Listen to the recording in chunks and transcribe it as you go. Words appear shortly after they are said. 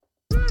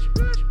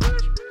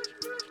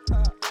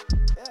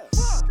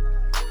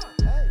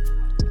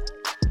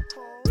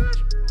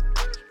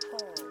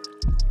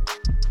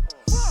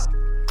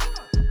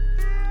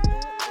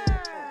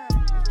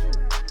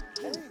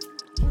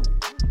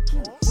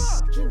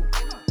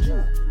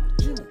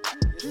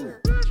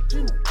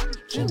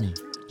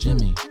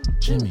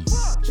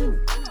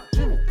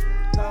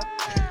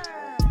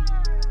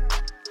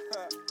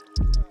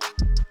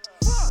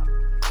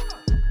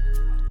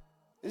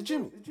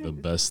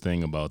best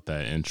thing about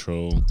that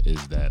intro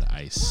is that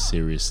I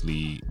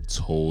seriously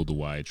told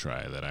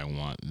Y-Try that I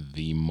want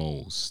the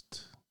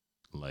most,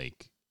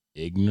 like,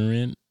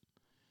 ignorant,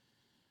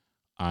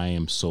 I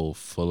am so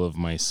full of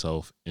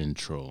myself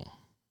intro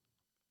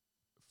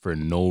for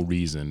no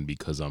reason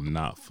because I'm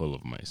not full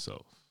of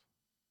myself.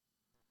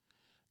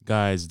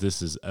 Guys,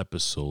 this is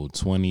episode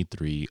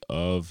 23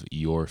 of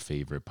your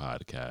favorite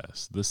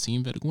podcast, the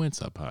Sin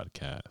Vergüenza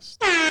podcast.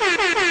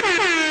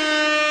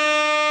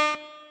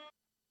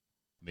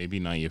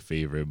 Maybe not your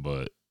favorite,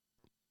 but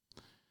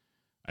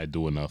I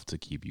do enough to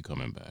keep you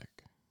coming back.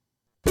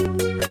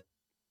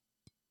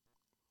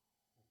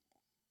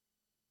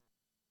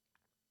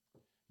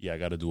 Yeah, I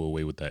got to do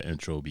away with that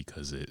intro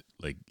because it,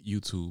 like,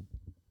 YouTube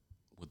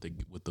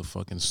with the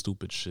fucking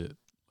stupid shit,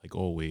 like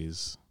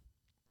always.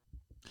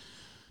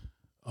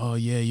 Oh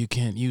yeah, you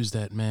can't use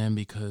that, man,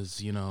 because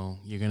you're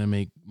gonna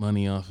make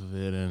money off of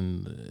it,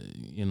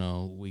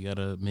 and we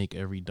gotta make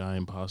every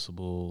dime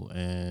possible.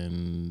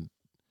 And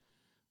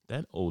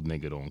that old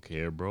nigga don't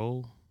care,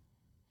 bro.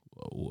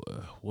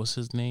 What's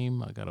his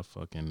name? I got a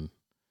fucking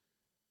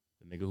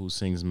the nigga who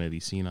sings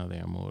Medicina de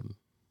Amor.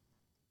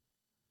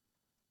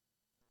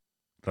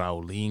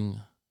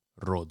 Raulín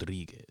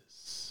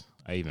Rodriguez.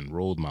 I even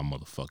rolled my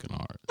motherfucking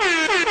R's.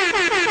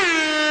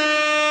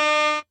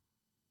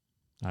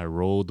 I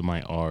rolled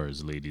my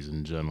R's, ladies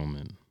and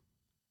gentlemen.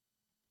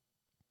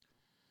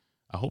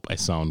 I hope I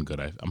sound good.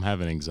 I'm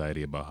having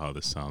anxiety about how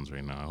this sounds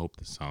right now. I hope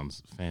this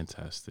sounds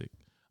fantastic.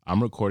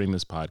 I'm recording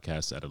this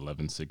podcast at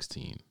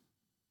 11:16.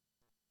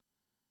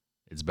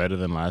 It's better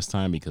than last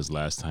time because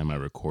last time I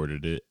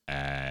recorded it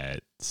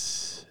at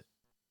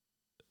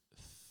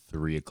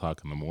 3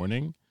 o'clock in the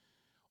morning.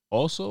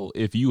 Also,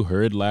 if you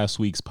heard last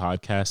week's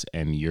podcast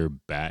and you're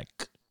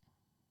back,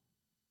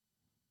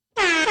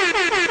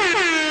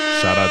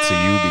 shout out to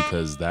you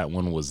because that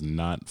one was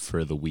not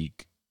for the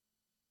week.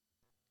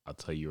 I'll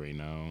tell you right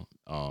now.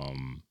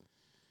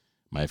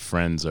 My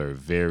friends are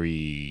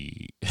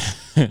very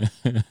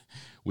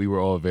we were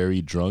all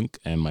very drunk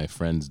and my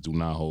friends do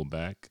not hold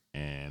back.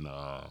 And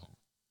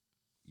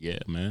yeah,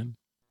 man.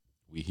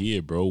 We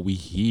here, bro. We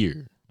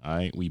here. All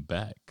right, we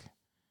back.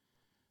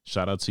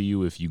 Shout out to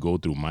you if you go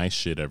through my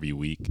shit every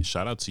week.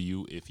 Shout out to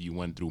you if you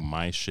went through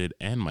my shit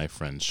and my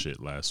friend's shit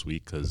last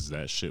week, because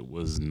that shit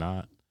was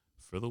not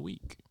for the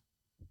week.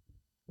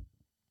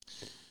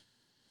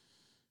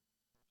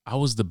 I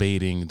was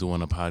debating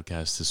doing a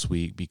podcast this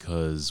week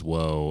because,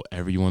 well,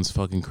 everyone's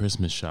fucking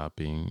Christmas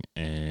shopping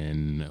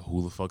and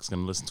who the fuck's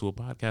going to listen to a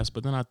podcast?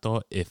 But then I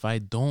thought, if I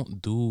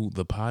don't do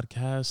the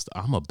podcast,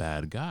 I'm a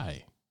bad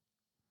guy.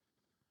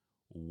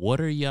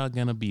 What are y'all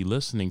going to be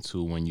listening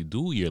to when you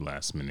do your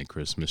last minute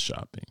Christmas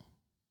shopping,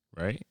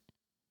 right?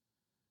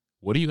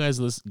 What are you guys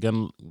what's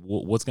going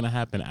to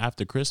happen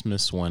after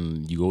Christmas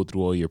when you go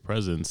through all your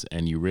presents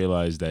and you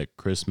realize that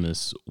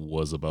Christmas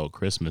was about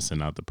Christmas and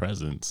not the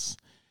presents?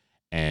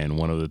 And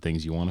one of the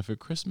things you wanted for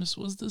Christmas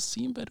was the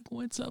Sin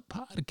Vergüenza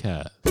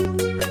podcast.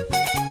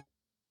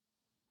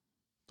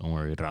 Don't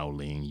worry,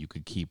 Raulín, you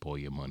could keep all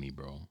your money,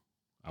 bro.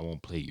 I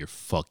won't play your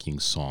fucking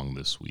song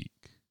this week.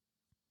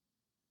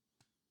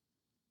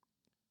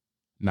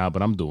 Nah,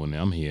 but I'm doing it.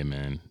 I'm here,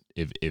 man.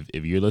 If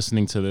you're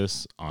listening to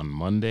this on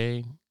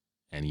Monday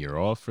and you're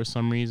off for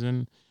some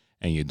reason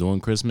and you're doing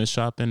Christmas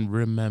shopping,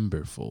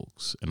 remember,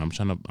 folks. And I'm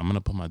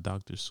gonna put my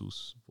Dr.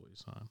 Seuss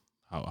voice on.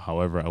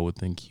 However I would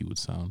think he would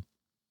sound.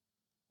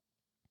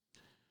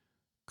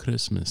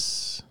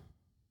 Christmas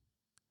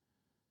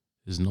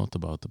is not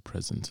about the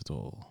present at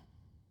all.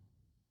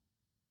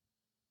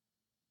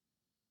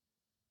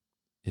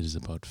 It is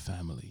about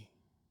family.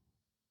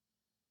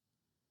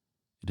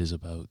 It is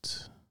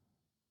about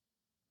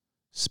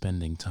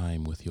spending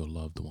time with your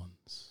loved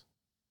ones.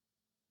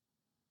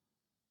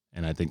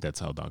 And I think that's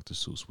how Dr.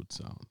 Seuss would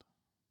sound.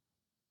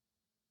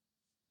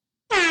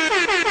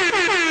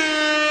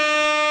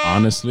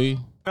 Honestly,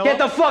 get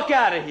the fuck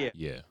out of here.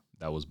 Yeah,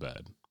 that was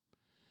bad.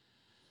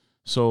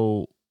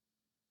 So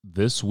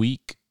this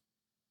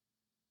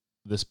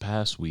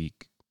past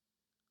week,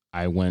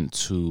 I went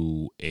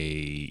to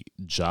a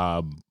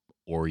job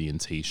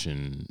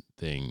orientation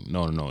thing.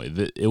 No.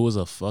 It was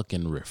a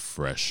fucking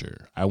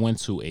refresher. I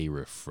went to a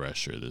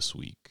refresher this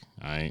week.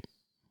 All right.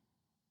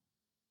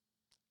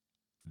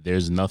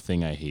 There's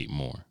nothing I hate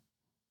more.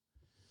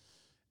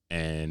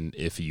 And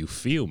if you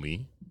feel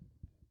me,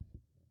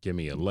 give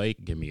me a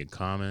like, give me a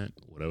comment,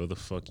 whatever the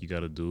fuck you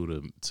got to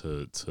do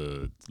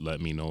to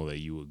let me know that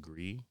you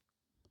agree.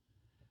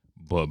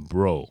 But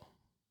bro,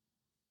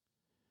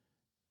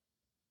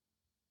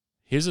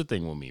 here's the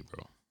thing with me,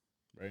 bro.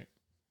 Right?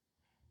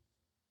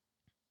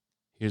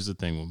 Here's the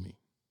thing with me.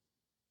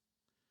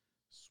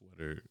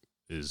 Sweater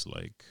is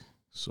like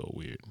so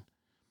weird.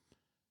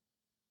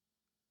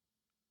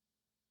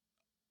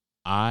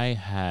 I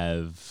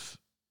have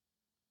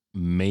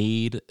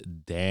made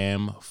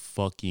damn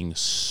fucking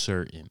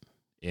certain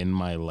in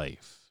my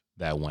life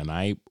that when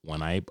I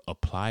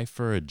apply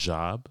for a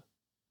job,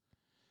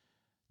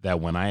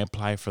 I'm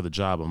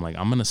like,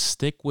 I'm going to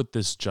stick with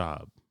this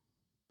job.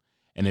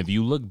 And if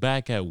you look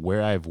back at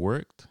where I've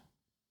worked,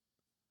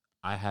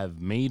 I have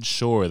made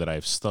sure that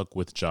I've stuck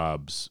with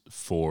jobs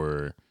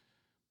for,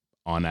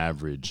 on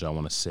average, I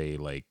want to say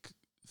like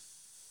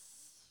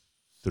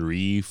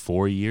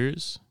 3-4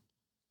 years.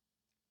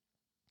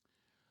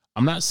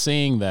 I'm not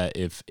saying that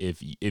if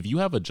you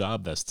have a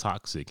job that's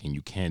toxic and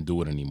you can't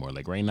do it anymore.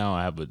 Like right now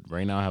I have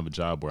a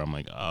job where I'm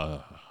like,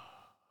 I've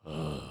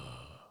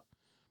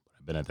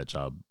been at that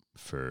job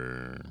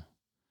for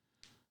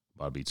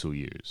about to be 2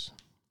 years.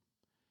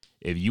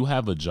 If you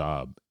have a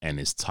job and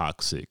it's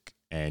toxic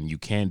and you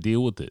can't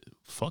deal with it,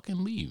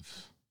 fucking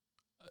leave.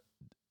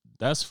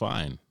 That's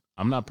fine.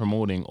 I'm not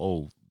promoting,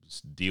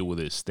 deal with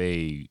it,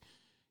 stay,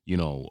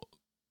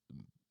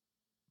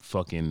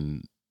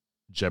 fucking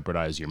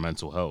jeopardize your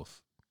mental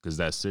health, because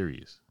that's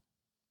serious.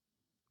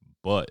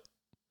 But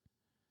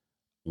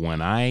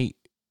when I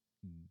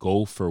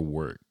go for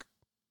work,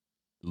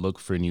 look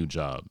for new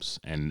jobs,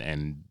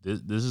 and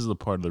this is the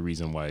part of the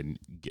reason why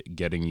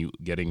getting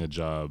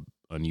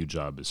a new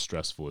job is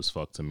stressful as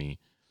fuck to me.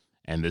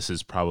 And this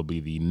is probably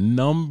the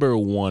number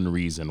one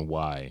reason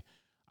why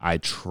I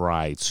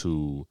try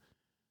to,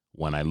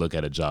 when I look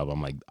at a job,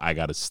 I'm like, I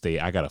gotta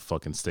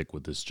fucking stick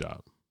with this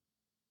job.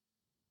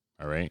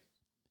 All right.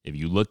 If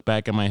you look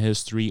back at my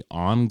history,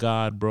 on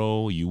God,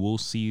 bro, you will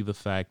see the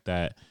fact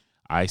that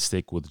I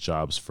stick with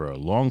jobs for a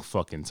long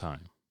fucking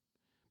time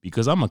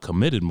because I'm a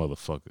committed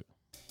motherfucker.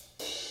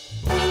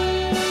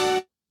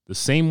 The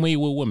same way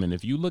with women.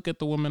 If you look at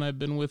the women I've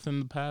been with in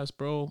the past,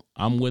 bro,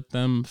 I'm with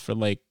them for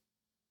like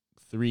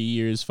 3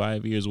 years,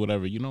 5 years,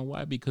 whatever. You know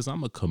why? Because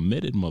I'm a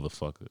committed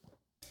motherfucker.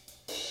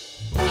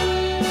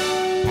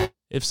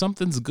 If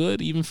something's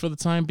good, even for the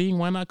time being,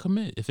 why not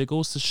commit? If it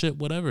goes to shit,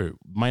 whatever.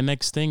 My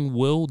next thing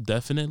will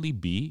definitely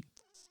be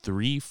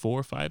 3,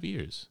 4, 5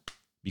 years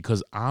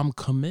because I'm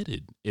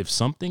committed. If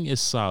something is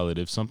solid,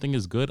 if something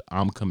is good,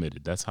 I'm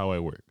committed. That's how I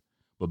work.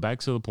 But back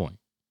to the point.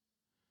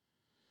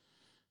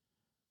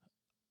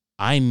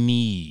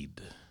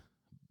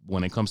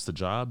 When it comes to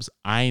jobs,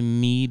 I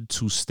need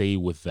to stay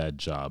with that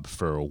job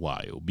for a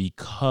while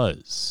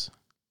because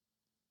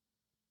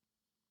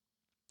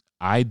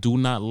I do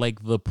not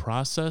like the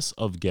process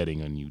of getting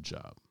a new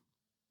job.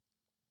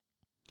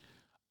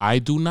 I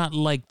do not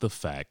like the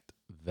fact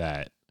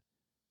that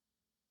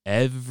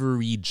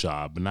every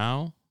job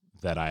now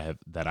that I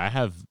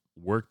have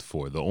worked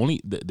for,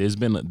 there's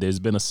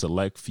been a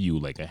select few,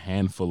 like a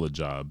handful of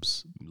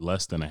jobs,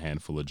 less than a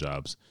handful of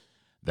jobs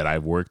that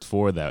I've worked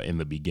for that in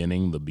the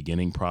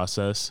beginning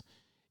process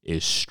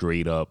is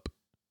straight up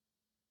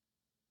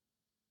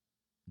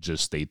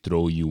just they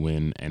throw you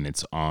in and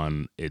it's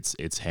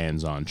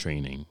hands-on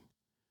training.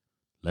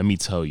 Let me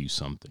tell you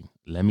something.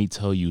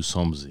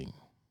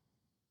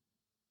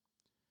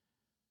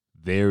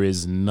 There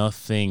is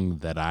nothing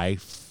that I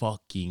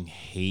fucking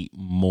hate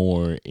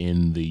more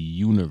in the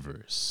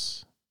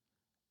universe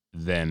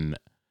than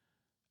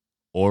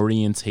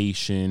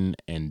orientation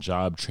and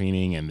job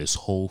training and this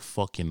whole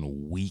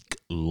fucking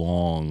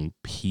week-long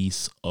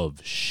piece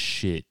of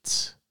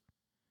shit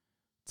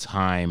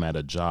time at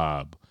a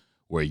job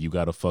where you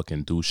gotta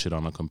fucking do shit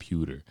on a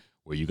computer,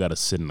 where you gotta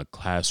sit in a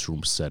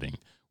classroom setting,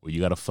 where you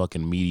gotta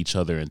fucking meet each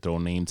other and throw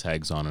name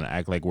tags on and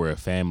act like we're a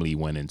family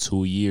when in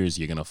 2 years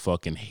you're gonna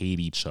fucking hate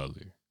each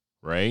other,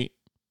 right?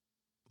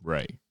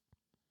 Right.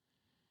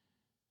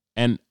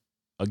 And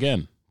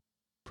again,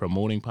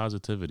 promoting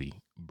positivity.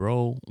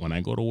 Bro, when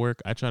I go to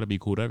work, I try to be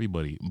cool to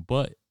everybody.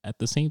 But at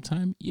the same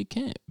time, you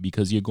can't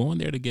because you're going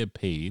there to get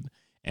paid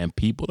and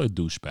people are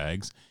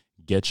douchebags.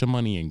 Get your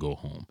money and go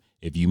home.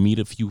 If you meet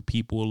a few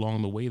people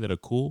along the way that are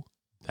cool,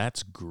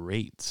 that's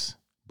great.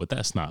 But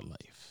that's not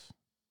life.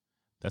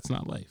 That's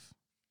not life.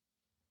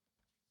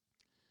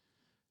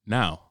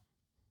 Now,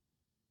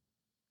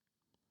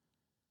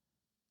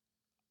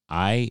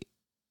 and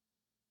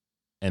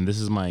this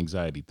is my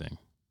anxiety thing.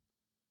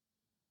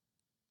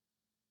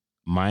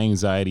 My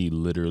anxiety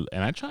literally,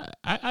 and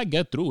I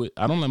get through it.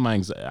 I don't let my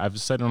anxiety,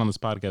 I've said it on this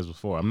podcast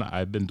before.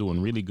 I've been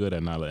doing really good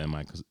at not letting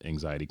my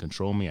anxiety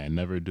control me. I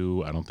never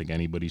do. I don't think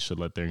anybody should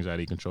let their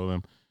anxiety control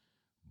them.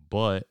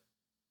 But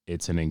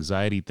it's an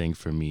anxiety thing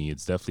for me.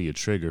 It's definitely a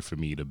trigger for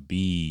me to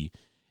be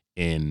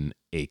in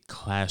a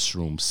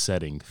classroom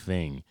setting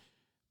thing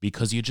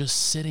because you're just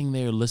sitting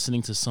there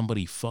listening to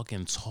somebody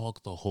fucking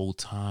talk the whole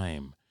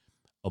time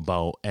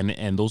about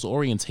and those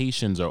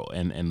orientations are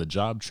and the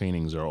job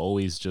trainings are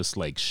always just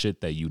like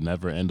shit that you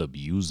never end up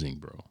using,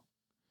 bro.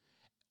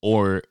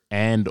 Or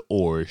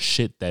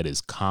shit that is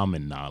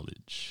common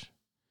knowledge.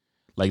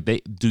 Like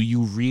do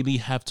you really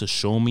have to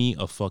show me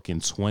a fucking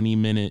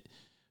 20-minute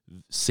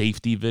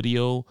safety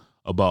video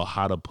about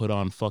how to put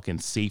on fucking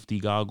safety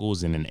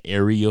goggles in an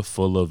area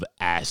full of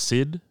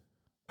acid?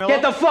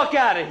 Get the fuck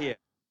out of here.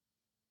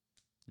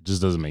 It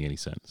just doesn't make any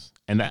sense.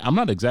 And I'm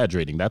not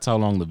exaggerating. That's how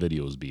long the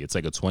videos be. It's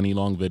like a 20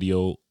 long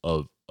video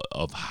of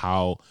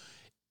how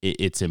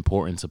it's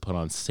important to put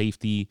on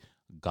safety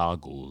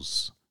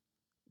goggles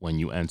when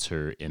you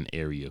enter an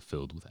area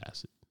filled with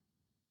acid.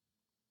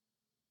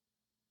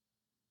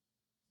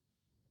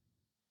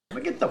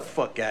 Get the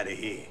fuck out of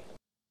here.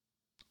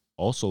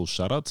 Also,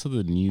 shout out to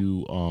the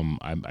new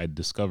I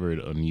discovered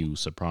a new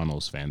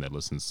Sopranos fan that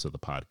listens to the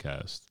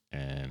podcast,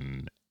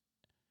 and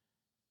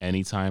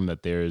anytime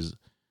that there's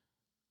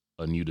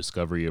a new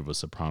discovery of a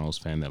Sopranos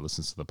fan that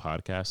listens to the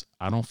podcast,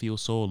 I don't feel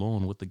so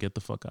alone with the get the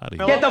fuck out of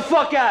here. Get the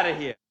fuck out of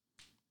here.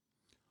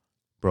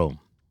 Bro,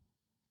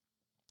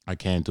 I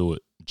can't do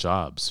it.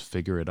 Jobs,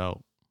 figure it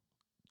out.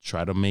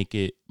 Try to make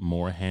it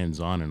more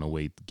hands-on in a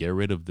way. Get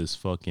rid of this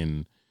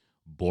fucking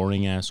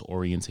boring ass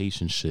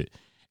orientation shit.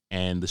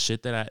 And the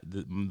shit that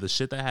the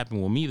shit that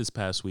happened with me this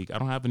past week, I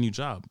don't have a new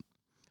job.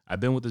 I've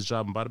been with this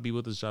job. I'm about to be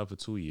with this job for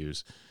 2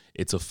 years.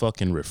 It's a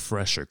fucking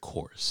refresher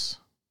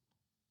course.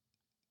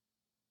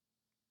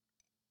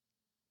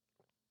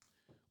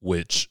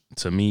 Which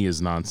to me is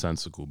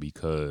nonsensical,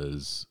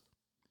 because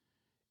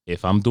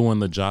if I'm doing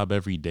the job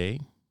every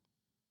day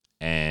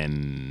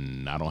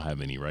and I don't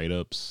have any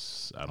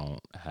write-ups, I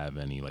don't have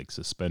any like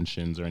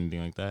suspensions or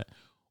anything like that,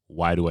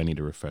 why do I need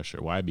a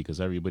refresher? Why?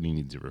 Because everybody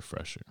needs a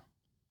refresher.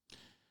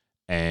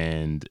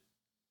 And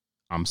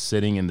I'm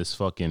sitting in this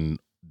fucking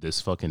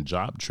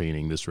job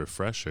training, this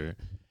refresher,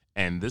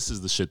 and this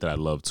is the shit that I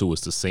love too.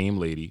 It's the same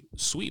lady,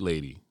 sweet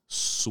lady.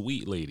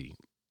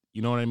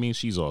 You know what I mean?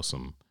 She's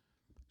awesome.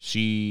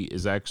 She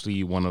is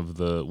actually one of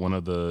the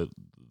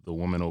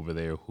women over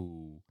there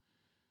who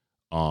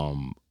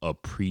show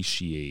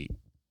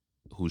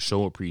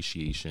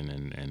appreciation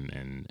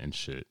and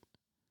shit.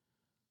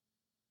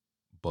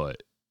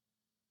 But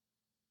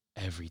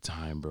every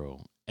time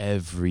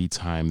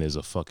there's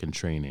a fucking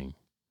training,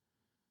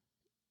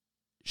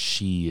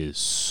 she is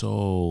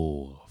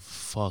so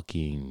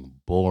fucking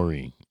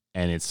boring.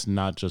 And it's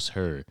not just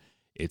her.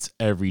 It's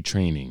every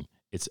training.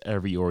 It's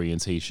every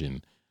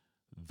orientation.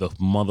 The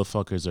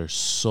motherfuckers are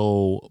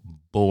so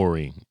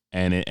boring.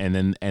 And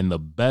the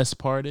best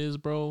part is,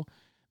 bro,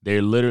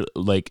 they're literally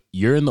like,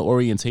 you're in the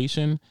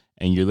orientation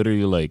and you're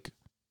literally like,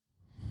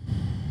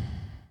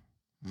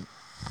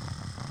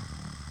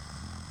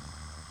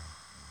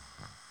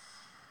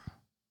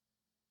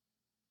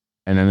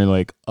 and then they're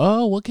like,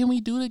 oh, what can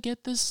we do to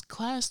get this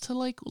class to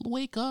like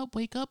wake up,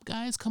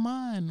 guys? Come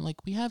on. Like,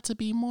 we have to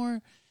be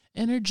more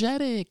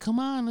energetic. Come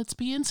on, let's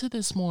be into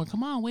this more.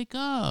 Come on, wake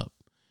up.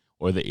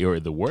 Or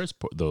the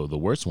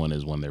worst one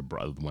is when they're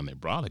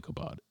brolic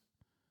about it.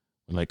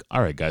 They're like,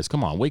 all right, guys,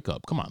 come on, wake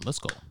up. Come on, let's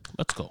go.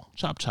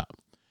 Chop.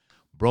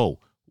 Bro,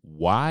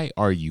 why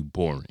are you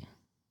boring?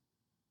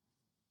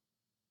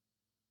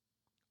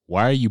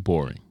 Why are you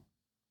boring?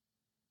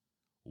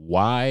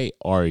 Why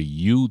are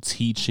you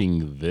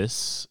teaching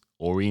this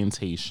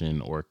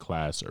orientation or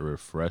class or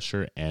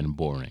refresher and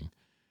boring?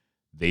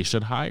 They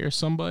should hire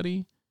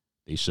somebody.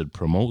 They should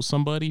promote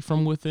somebody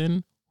from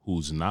within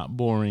who's not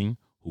boring,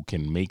 who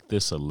can make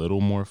this a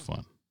little more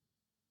fun.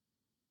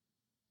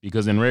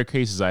 Because in rare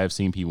cases, I have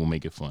seen people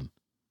make it fun.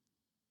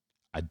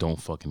 I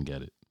don't fucking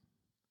get it.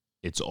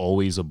 It's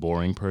always a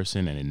boring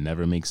person and it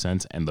never makes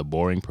sense. And the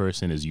boring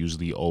person is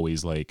usually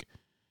always like,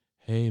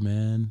 hey,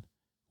 man,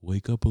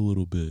 wake up a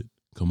little bit.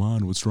 Come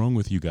on, what's wrong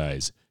with you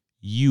guys?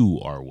 You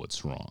are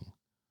what's wrong.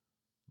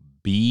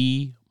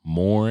 Be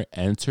more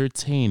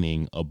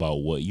entertaining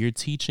about what you're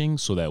teaching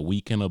so that we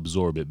can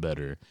absorb it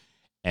better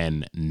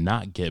and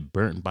not get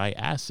burnt by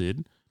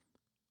acid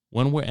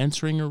when we're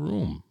entering a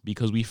room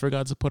because we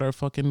forgot to put our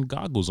fucking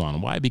goggles on.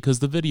 Why? Because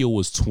the video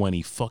was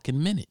 20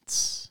 fucking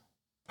minutes.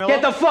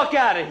 Get the fuck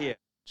out of here.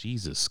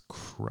 Jesus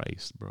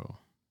Christ, bro.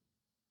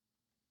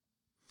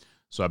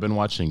 So I've been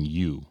watching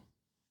You.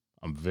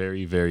 I'm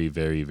very, very,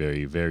 very,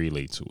 very, very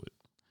late to it.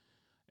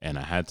 And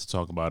I had to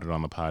talk about it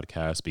on the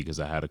podcast because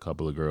I had a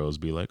couple of girls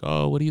be like,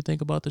 oh, what do you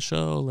think about the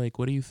show? Like,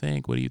 what do you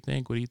think?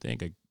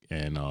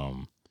 And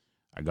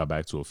I got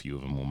back to a few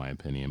of them with my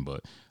opinion,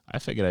 but I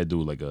figured I'd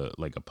do like a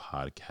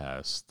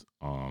podcast,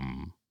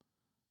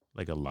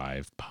 like a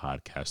live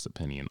podcast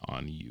opinion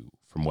on You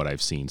from what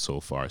I've seen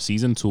so far.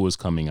 Season 2 is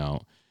coming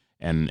out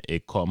and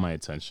it caught my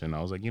attention.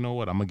 I was like, you know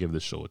what? I'm going to give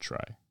this show a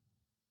try.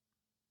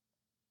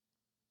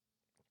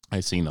 I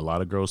seen a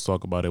lot of girls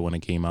talk about it when it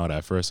came out.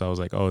 At first, I was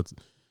like, oh, it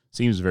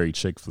seems very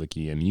chick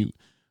flicky. And you,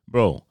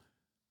 bro,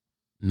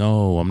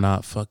 no, I'm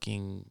not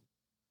fucking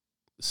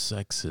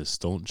sexist.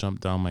 Don't jump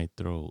down my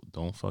throat.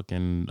 Don't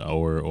fucking,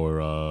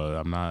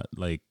 I'm not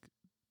like,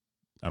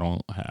 I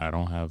don't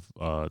have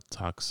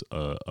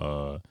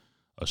a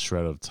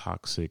shred of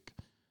toxic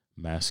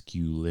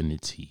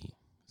masculinity.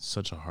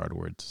 Such a hard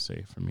word to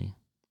say for me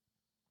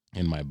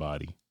in my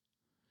body.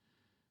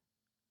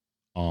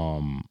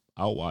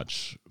 I'll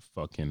watch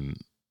fucking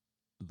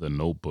The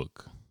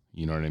Notebook.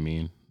 You know what I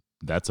mean?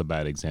 That's a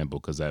bad example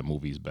because that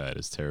movie's bad.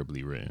 It's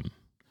terribly written.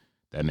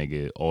 That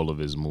nigga, all of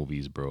his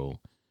movies, bro,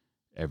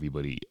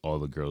 all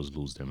the girls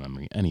lose their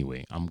memory.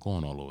 Anyway, I'm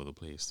going all over the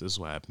place. This is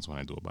what happens when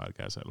I do a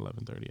podcast at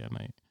 11:30 at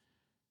night.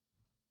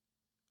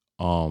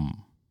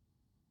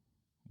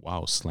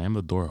 Wow, slam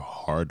the door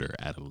harder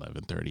at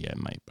 11:30 at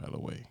night, by the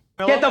way.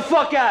 Get the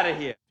fuck out of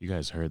here. You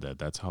guys heard that.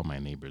 That's how my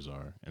neighbors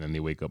are. And then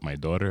they wake up my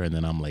daughter, and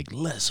then I'm like,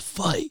 let's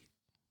fight.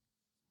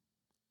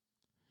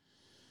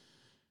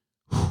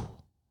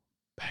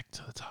 Back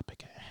to the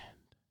topic at hand.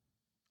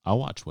 I'll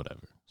watch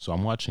whatever. So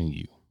I'm watching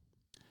You.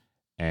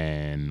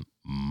 And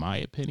my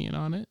opinion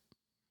on it,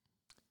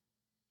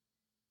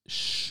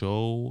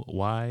 show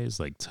wise,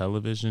 like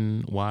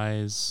television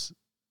wise,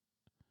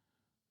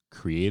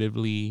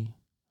 creatively,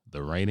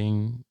 the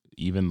writing,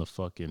 even the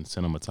fucking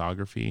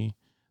cinematography,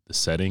 the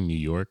setting, New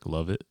York,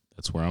 love it.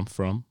 That's where I'm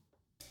from.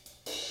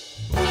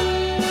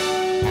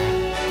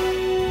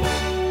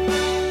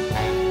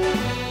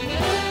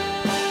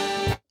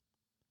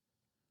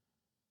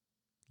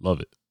 Love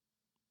it.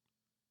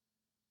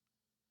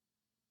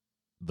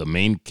 The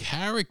main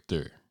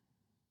character,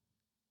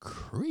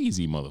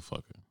 crazy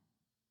motherfucker.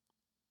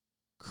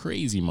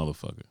 Crazy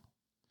motherfucker.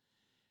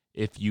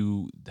 If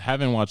you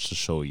haven't watched the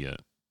show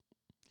yet,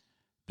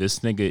 this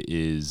nigga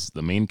is,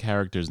 the main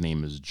character's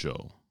name is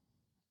Joe.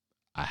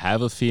 I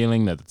have a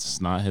feeling that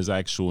it's not his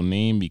actual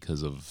name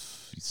because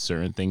of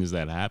certain things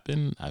that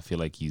happen. I feel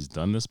like he's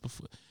done this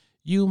before.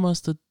 You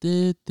must have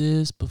did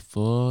this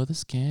before.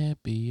 This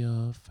can't be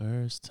your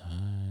first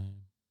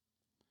time.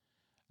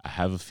 I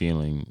have a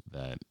feeling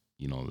that,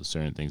 you know, the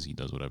certain things he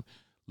does, whatever.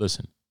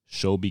 Listen,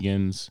 show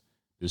begins.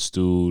 This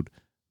dude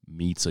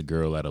meets a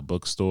girl at a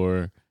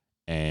bookstore,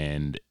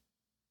 and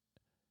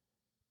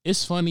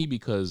it's funny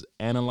because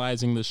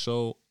analyzing the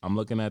show, I'm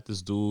looking at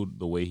this dude,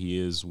 the way he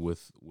is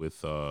with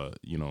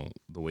you know,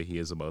 the way he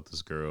is about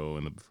this girl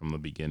from the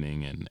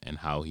beginning, and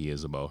how he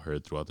is about her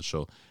throughout the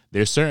show.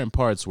 There's certain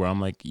parts where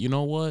I'm like, you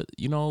know what,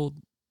 you know,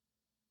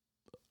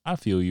 I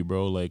feel you,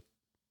 bro. Like,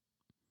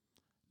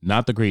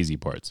 not the crazy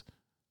parts,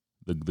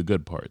 the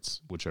good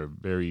parts, which are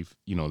very,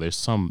 you know, there's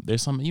some,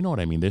 you know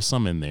what I mean. There's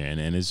some in there,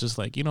 and it's just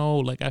like, you know,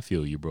 like, I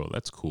feel you, bro.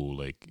 That's cool.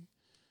 Like,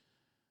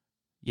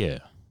 yeah.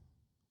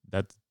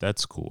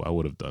 That's cool. I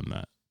would have done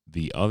that.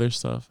 The other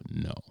stuff,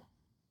 no.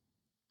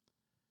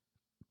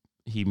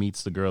 He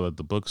meets the girl at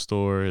the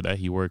bookstore that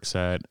he works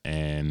at,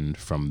 and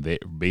from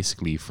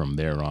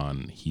there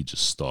on, he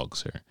just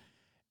stalks her.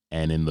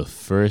 And in the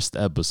first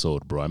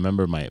episode, bro, I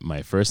remember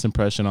my first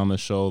impression on the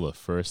show, the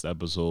first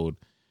episode,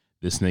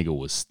 this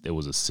nigga there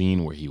was a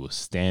scene where he was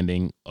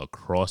standing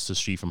across the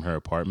street from her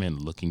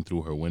apartment looking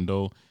through her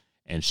window,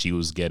 and she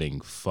was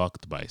getting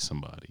fucked by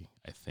somebody,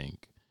 I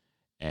think.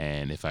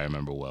 And if I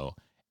remember well.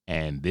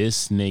 And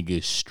this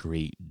nigga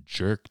straight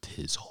jerked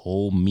his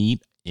whole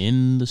meat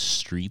in the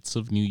streets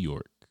of New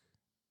York.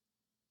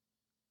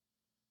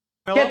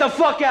 Get the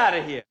fuck out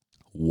of here.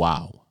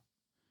 Wow.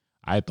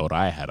 I thought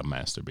I had a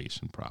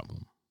masturbation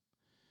problem.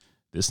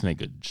 This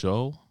nigga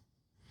Joe.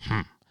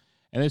 And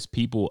there's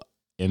people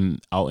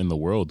out in the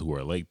world who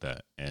are like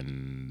that.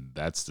 And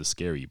that's the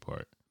scary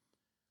part.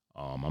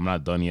 I'm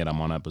not done yet. I'm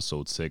on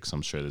episode 6.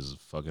 I'm sure there's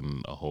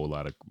fucking a whole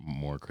lot of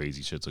more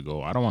crazy shit to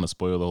go. I don't want to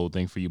spoil the whole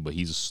thing for you, but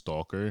he's a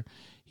stalker.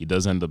 He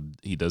does end up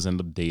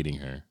dating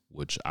her,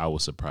 which I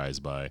was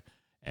surprised by,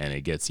 and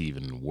it gets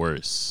even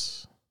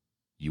worse.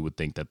 You would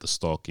think that the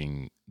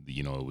stalking,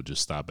 you know, it would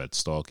just stop at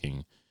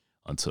stalking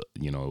until,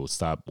 you know, it would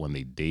stop when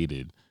they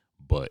dated,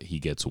 but he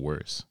gets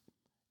worse.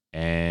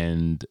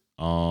 And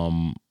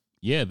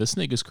yeah, this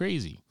nigga's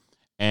crazy.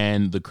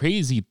 And the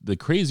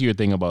crazier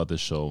thing about this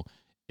show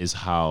is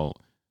how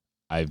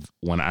I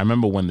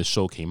remember when the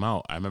show came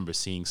out, I remember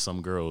seeing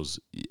some girls,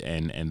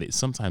 and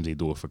sometimes they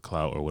do it for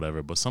clout or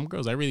whatever, but some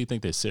girls, I really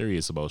think they're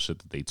serious about shit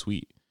that they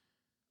tweet.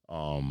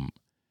 And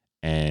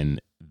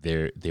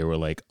they were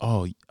like,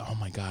 oh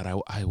my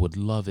God, I would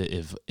love it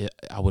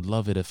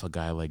if a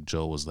guy like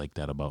Joe was like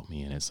that about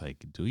me. And it's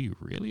like, do you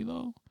really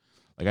though?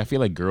 Like, I feel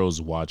like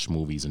girls watch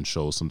movies and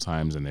shows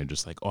sometimes, and they're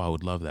just like, oh, I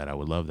would love that. I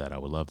would love that. I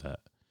would love that.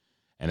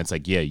 And it's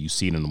like, yeah, you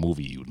see it in the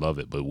movie, you'd love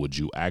it. But would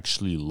you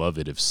actually love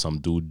it if some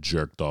dude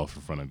jerked off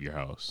in front of your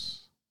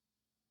house?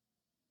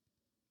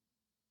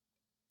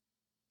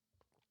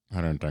 I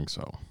don't think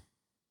so.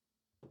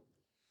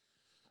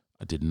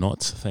 I did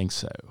not think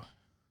so.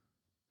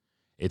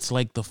 It's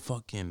like the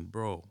fucking,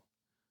 bro.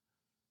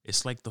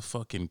 It's like the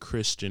fucking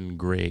Christian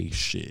Grey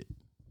shit.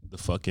 The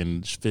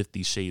fucking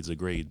 50 Shades of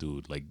Grey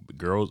dude. Like,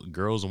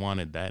 girls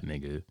wanted that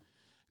nigga.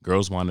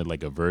 Girls wanted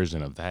like a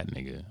version of that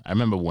nigga. I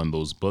remember when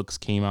those books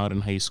came out in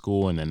high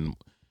school, and then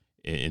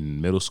in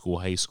middle school,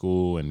 high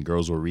school, and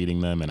girls were reading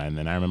them. And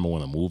then I remember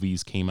when the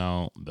movies came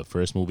out, the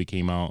first movie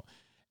came out,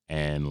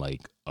 and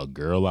like a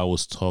girl I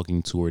was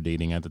talking to or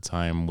dating at the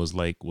time was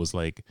like,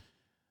 a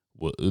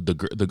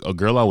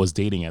girl I was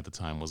dating at the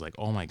time was like,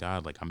 oh my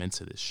God, like, I'm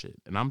into this shit.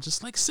 And I'm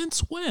just like, since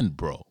when,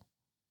 bro?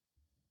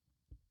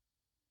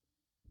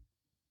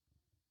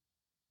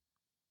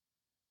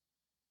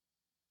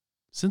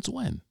 Since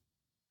when?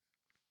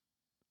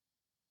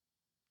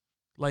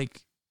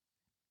 Like,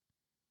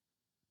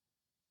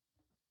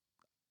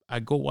 I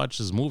go watch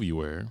this movie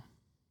where,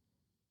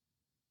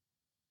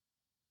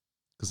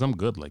 because I'm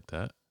good like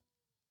that.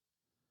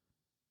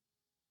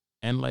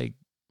 And like,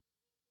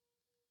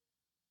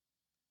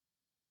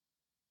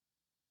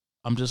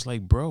 I'm just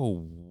like,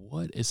 bro,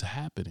 what is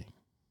happening?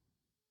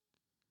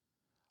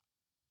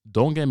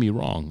 Don't get me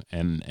wrong,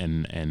 and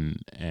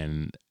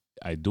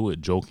I do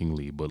it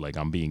jokingly, but like,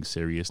 I'm being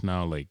serious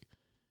now. Like,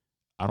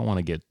 I don't want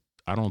to get,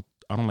 I don't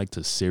like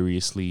to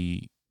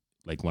seriously,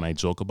 like, when I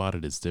joke about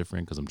it, it's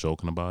different because I'm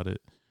joking about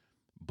it.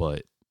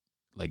 But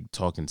like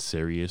talking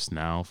serious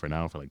now for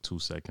like 2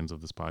 seconds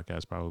of this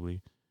podcast,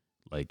 probably,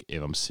 like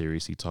if I'm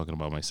seriously talking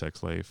about my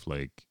sex life,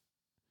 like,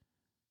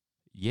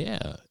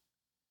 yeah,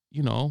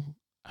 you know,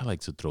 I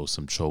like to throw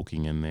some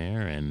choking in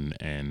there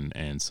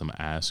and some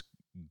ass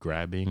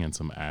grabbing and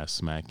some ass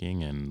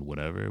smacking and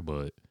whatever,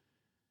 but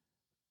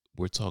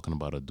we're talking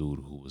about a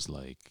dude who was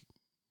like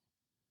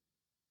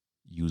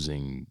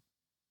using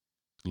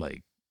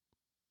like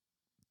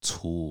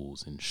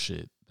tools and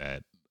shit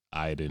that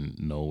I didn't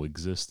know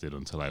existed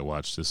until I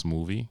watched this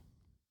movie.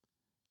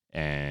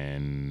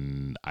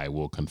 And I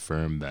will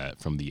confirm that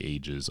from the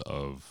ages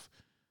of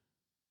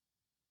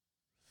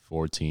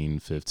 14,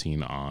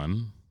 15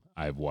 on,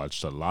 I've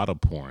watched a lot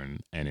of porn,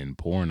 and in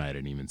porn, I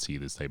didn't even see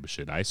this type of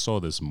shit. I saw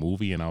this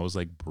movie and I was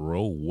like,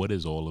 bro, what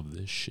is all of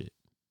this shit?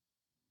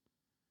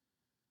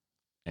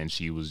 And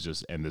she was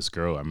just, and this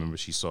girl, I remember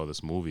she saw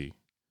this movie,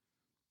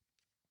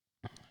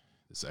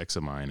 this ex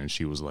of mine, and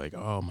she was like,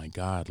 oh my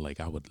God, like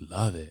I would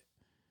love it.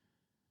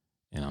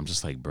 And I'm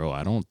just like, bro,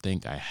 I don't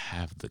think I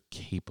have the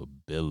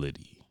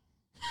capability.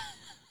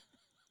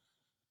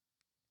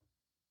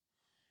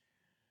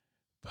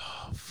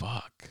 Oh,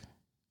 fuck.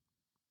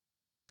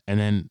 And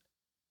then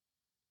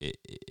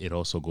it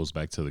also goes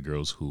back to the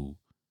girls who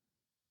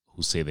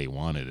say they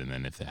want it, and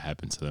then if it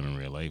happened to them in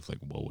real life, like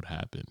what would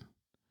happen?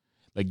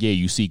 Like, yeah,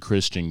 you see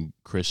Christian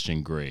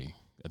Grey.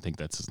 I think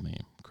that's his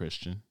name.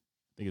 Christian.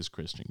 I think it's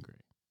Christian Grey.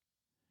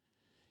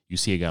 You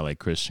see a guy like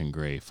Christian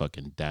Grey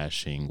fucking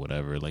dashing,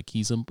 whatever. Like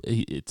it's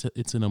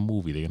in a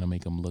movie. They're gonna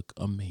make him look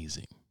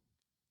amazing.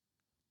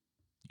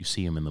 You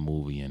see him in the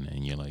movie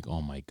and you're like,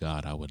 oh my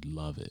God, I would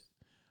love it.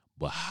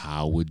 But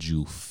how would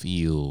you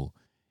feel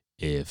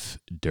if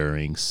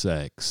during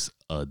sex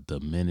a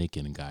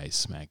Dominican guy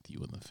smacked you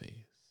in the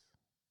face?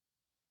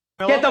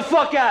 Get the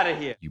fuck out of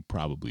here. You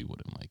probably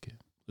wouldn't like it.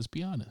 Let's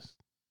be honest.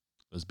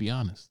 Let's be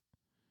honest.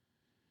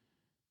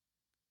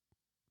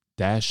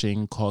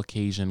 Dashing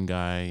Caucasian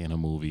guy in a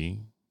movie,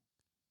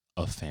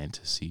 a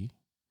fantasy,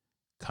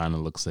 kind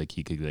of looks like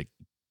he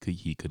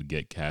could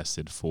get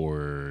casted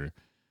for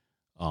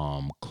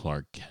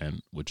Clark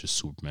Kent, which is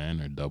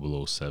Superman,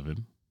 or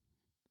 007.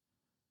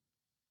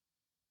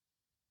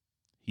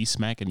 He's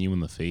smacking you in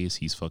the face.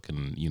 He's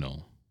fucking,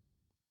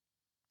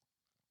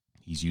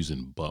 he's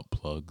using butt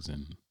plugs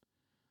and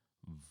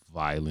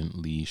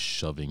violently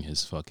shoving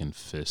his fucking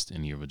fist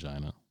in your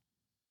vagina.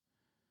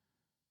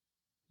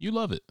 You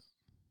love it.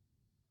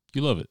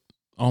 You love it.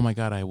 Oh my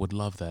God, I would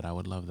love that. I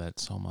would love that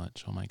so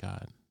much. Oh my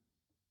God.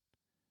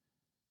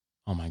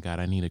 Oh my God,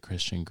 I need a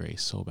Christian Grey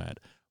so bad.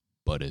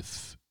 But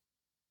if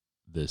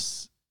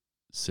this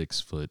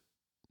 6-foot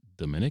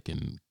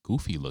Dominican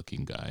goofy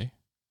looking guy,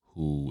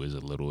 who is a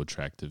little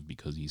attractive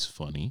because he's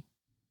funny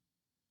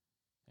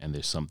and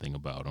there's something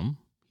about him,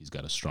 he's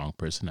got a strong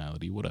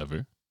personality,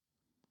 whatever,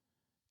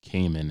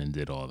 came in and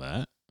did all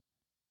that,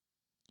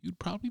 you'd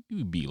probably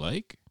be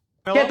like,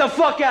 get the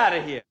fuck out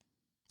of here.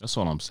 That's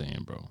all I'm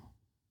saying, bro.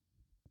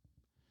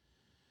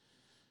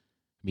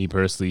 Me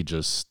personally,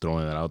 just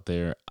throwing that out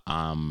there,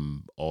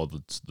 all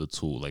the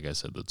tool, like I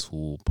said, the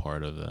tool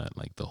part of that,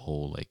 like the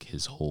whole, like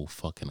his whole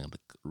fucking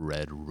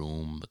red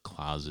room, the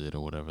closet or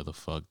whatever the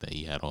fuck that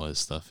he had all his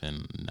stuff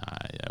in, nah,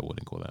 I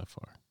wouldn't go that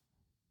far.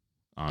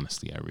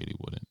 Honestly, I really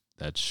wouldn't.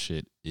 That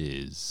shit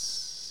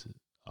is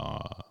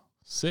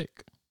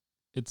sick.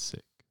 It's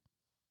sick.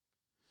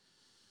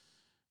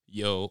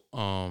 Yo,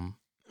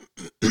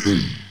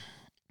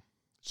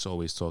 just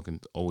always talking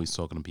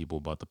to people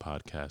about the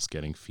podcast,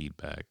 getting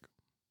feedback.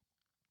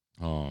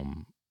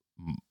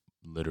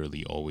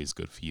 Literally always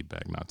good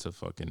feedback. Not to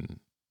fucking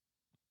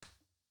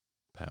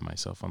pat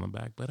myself on the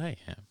back, but I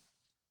am.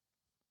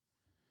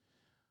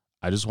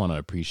 I just want to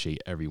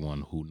appreciate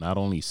everyone who not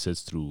only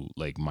sits through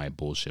like my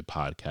bullshit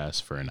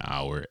podcast for an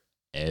hour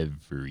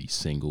every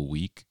single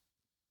week,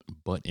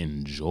 but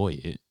enjoy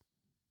it.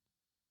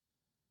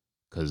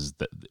 Cause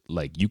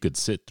like you could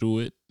sit through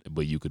it,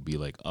 but you could be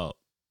like, oh,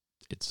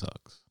 it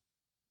sucks.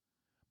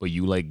 But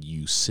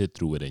you sit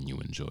through it and you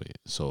enjoy it.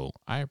 So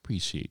I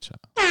appreciate y'all.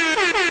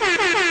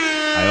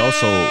 I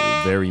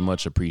also very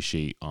much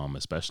appreciate,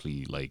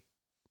 especially like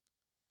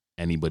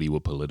anybody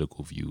with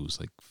political views.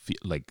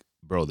 Like,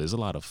 bro, there's a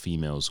lot of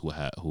females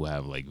who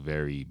have like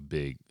very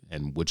big,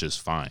 and which is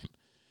fine.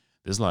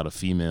 There's a lot of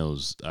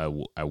females,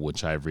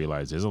 which I've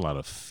realized there's a lot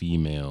of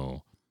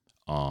female,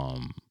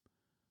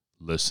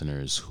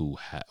 listeners who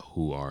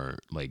are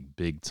like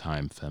big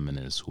time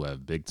feminists, who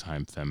have big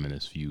time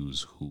feminist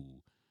views, who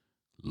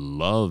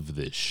love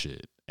this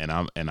shit, and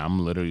I'm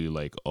literally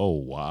like, oh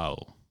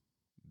wow,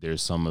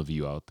 there's some of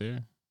you out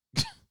there,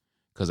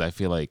 because I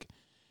feel like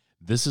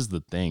this is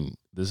the thing,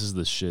 this is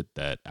the shit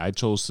that I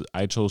chose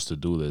to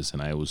do this,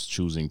 and I was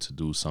choosing to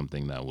do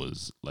something that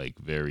was like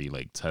very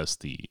like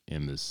testy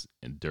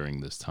during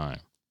this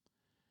time,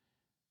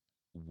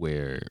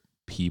 where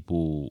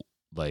people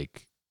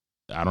like,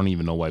 I don't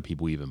even know why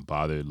people even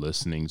bothered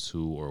listening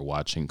to or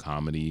watching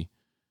comedy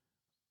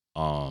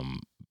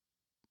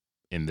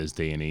in this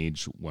day and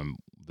age, when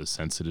the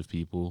sensitive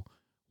people,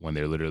 when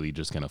they're literally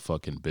just gonna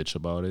fucking bitch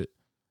about it,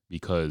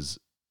 because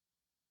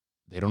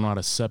they don't know how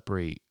to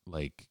separate,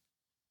 they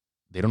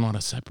don't know how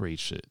to separate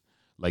shit.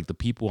 Like the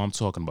people I'm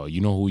talking about, you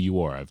know who you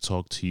are. I've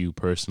talked to you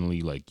personally,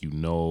 like you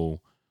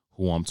know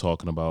who I'm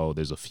talking about.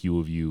 There's a few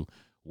of you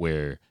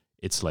where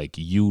it's like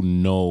you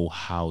know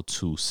how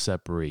to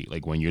separate.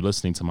 Like when you're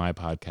listening to my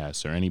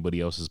podcast or anybody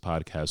else's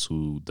podcast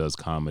who does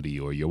comedy,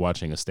 or you're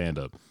watching a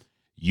stand-up,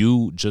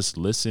 you just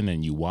listen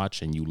and you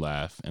watch and you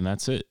laugh, and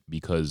that's it.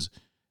 Because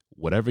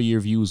whatever your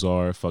views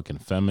are, fucking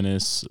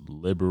feminist,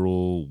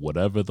 liberal,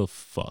 whatever the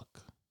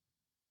fuck,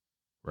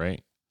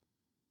 right?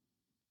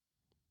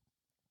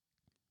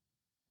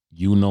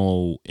 You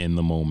know in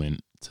the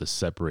moment to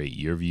separate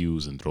your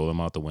views and throw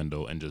them out the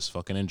window and just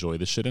fucking enjoy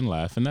the shit and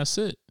laugh, and that's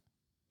it.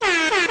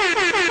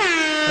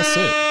 That's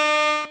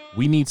it.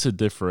 We need to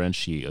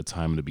differentiate a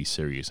time to be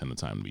serious and a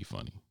time to be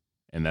funny.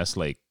 And that's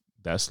like,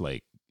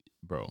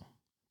 bro,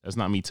 that's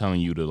not me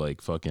telling you to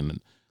like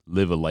fucking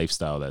live a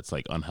lifestyle that's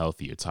like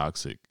unhealthy or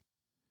toxic.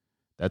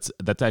 That's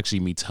actually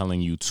me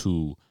telling you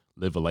to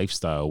live a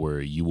lifestyle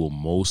where you will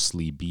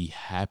mostly be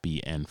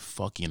happy and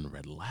fucking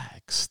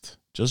relaxed.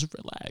 Just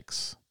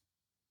relax.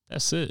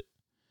 That's it.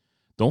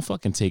 Don't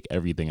fucking take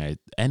anything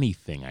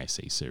I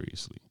say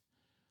seriously.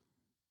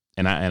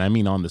 And I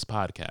mean on this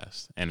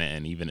podcast,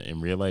 and even in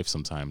real life,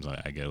 sometimes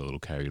I get a little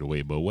carried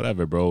away, but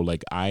whatever, bro.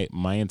 Like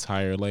my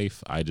entire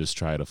life, I just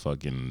try to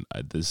fucking,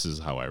 this is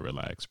how I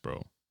relax,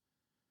 bro.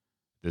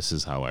 This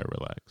is how I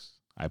relax.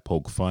 I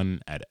poke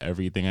fun at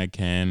everything I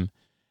can,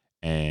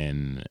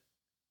 and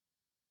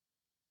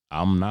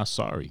I'm not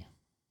sorry.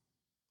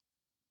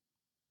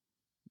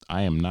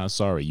 I am not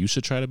sorry. You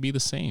should try to be the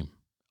same.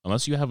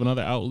 Unless you have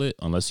another outlet,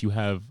 unless you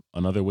have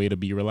another way to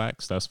be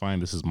relaxed, that's fine.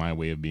 This is my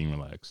way of being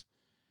relaxed.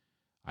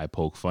 I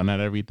poke fun at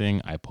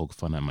everything. I poke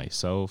fun at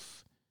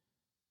myself.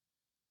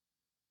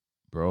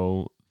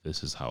 Bro,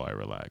 this is how I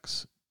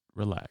relax.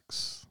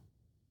 Relax.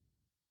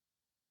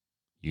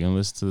 You're going to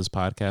listen to this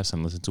podcast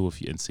and listen to a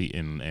few and see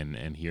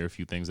and hear a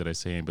few things that I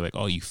say and be like,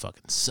 oh, you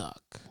fucking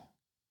suck.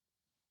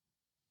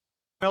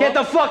 Get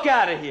the fuck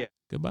out of here.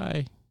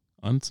 Goodbye.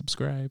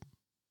 Unsubscribe.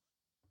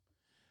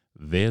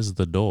 There's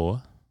the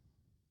door.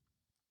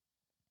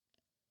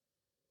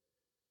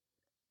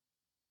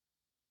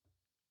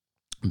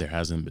 There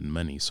hasn't been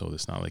many, so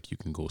it's not like you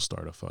can go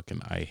start a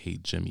fucking I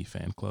Hate Jimmy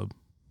fan club.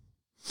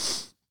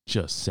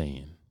 Just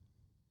saying.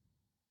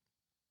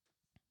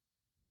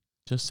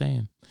 Just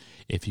saying.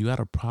 If you got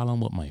a problem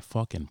with my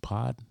fucking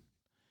pod,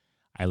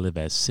 I live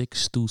at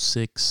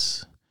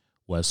 626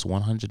 West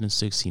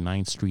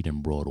 169th Street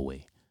in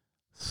Broadway.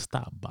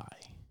 Stop by.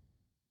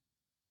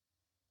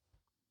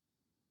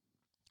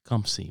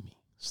 Come see me.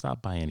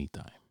 Stop by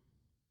anytime.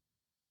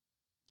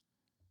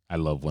 I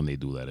love when they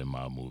do that in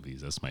mob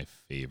movies. That's my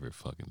favorite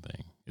fucking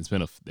thing. It's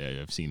been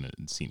I've seen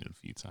it a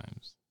few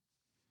times.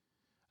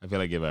 I feel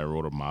like if I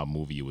wrote a mob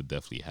movie, it would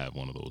definitely have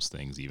one of those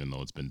things, even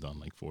though it's been done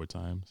like 4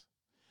 times.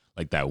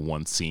 Like that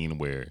one scene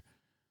where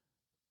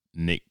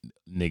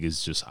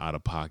nigga's just out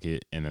of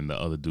pocket, and then the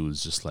other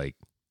dude's just like,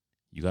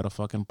 you got a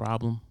fucking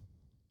problem?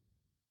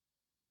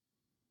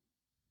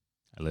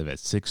 I live at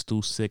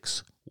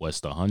 626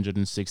 West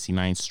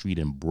 169th Street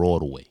in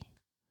Broadway.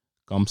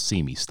 Come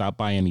see me. Stop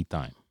by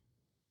anytime.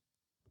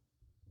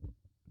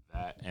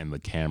 That and the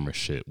camera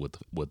shit with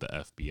the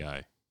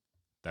FBI.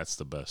 That's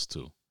the best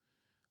too.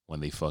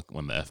 When the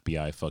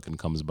FBI fucking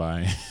comes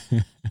by.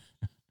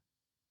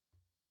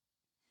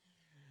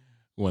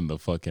 When the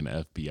fucking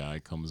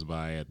FBI comes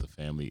by at the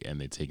family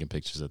and they're taking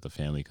pictures at the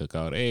family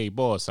cookout. Hey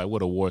boss, I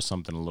would have wore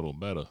something a little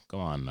better. Come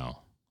on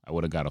now. I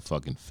would have got a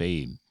fucking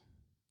fade.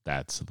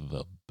 That's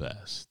the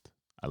best.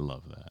 I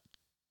love that.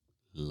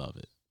 Love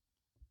it.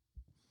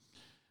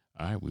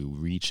 All right, we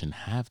reach in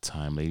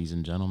halftime, ladies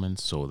and gentlemen.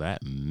 So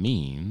that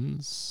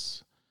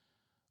means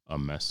a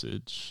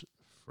message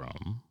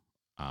from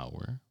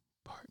our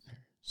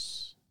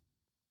partners.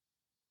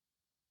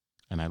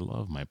 And I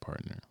love my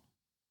partner.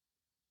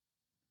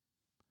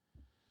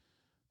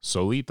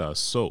 Solita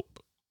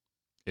Soap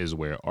is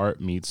where art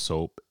meets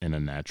soap in a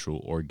natural,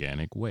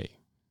 organic way.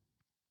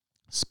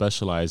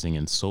 Specializing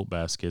in soap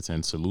baskets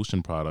and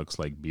solution products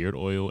like beard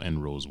oil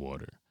and rose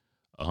water.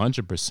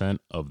 100%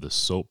 of the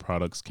soap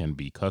products can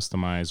be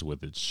customized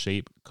with its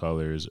shape,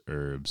 colors,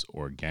 herbs,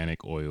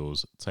 organic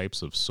oils,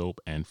 types of soap,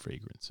 and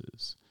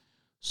fragrances.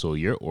 So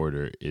your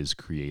order is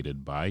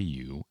created by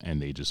you, and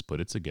they just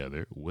put it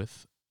together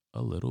with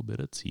a little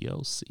bit of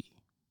TLC.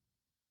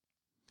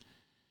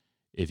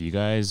 If you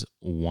guys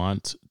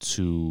want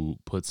to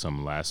put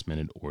some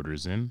last-minute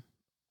orders in,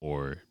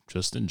 or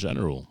just in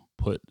general,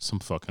 put some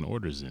fucking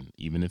orders in.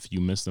 Even if you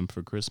miss them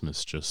for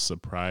Christmas, just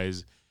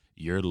surprise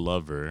your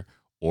lover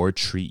or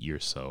treat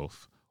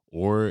yourself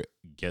or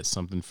get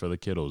something for the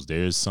kiddos.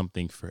 There's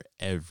something for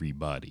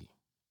everybody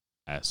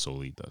at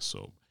Solita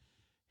Soap.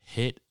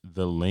 Hit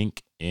the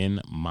link in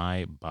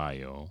my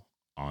bio,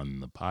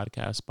 on the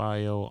podcast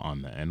bio,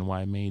 on the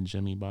NY Made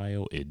Jimmy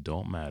bio. It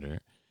don't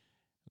matter.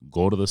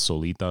 Go to the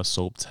Solita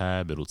Soap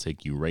tab. It'll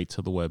take you right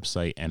to the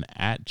website. And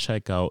at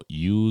checkout,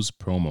 use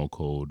promo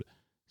code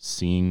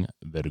Sin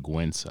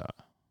Vergüenza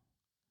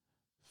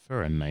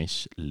for a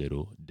nice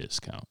little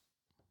discount.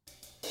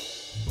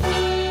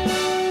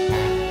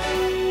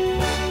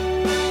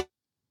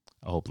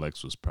 I hope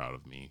Lex was proud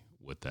of me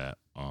with that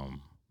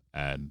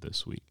ad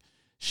this week.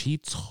 She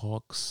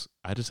talks,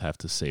 I just have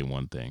to say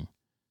one thing.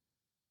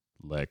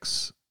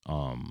 Lex,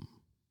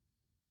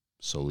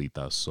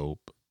 Solita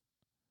Soap.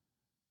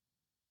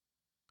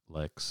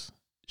 Lex,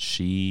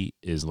 she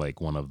is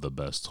like one of the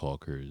best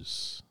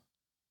talkers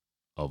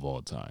of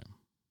all time.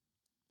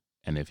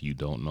 And if you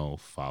don't know,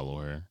 follow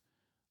her.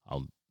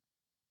 I'll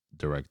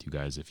direct you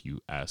guys if you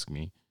ask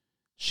me.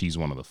 She's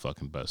one of the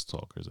fucking best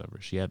talkers ever.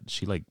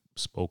 She like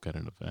spoke at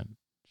an event.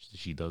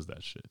 She does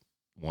that shit.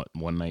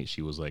 One night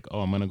she was like,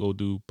 "Oh, I'm gonna go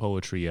do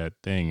poetry at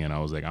thing," and I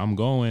was like, "I'm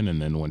going."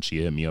 And then when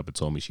she hit me up and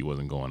told me she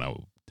wasn't going, I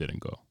didn't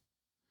go.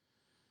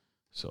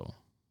 So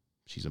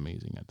she's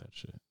amazing at that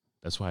shit.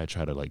 That's why I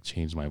try to like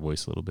change my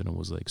voice a little bit and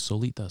was like,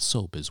 "Solita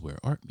Soap is where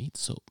art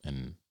meets soap,"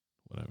 and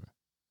whatever.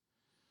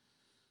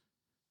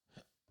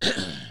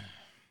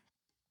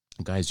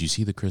 Guys, you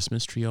see the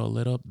Christmas tree all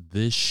lit up?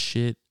 This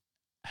shit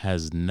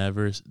has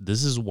never.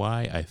 This is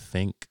why I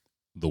think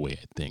the way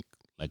I think.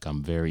 Like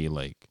I'm very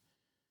like.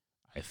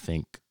 I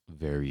think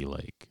very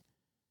like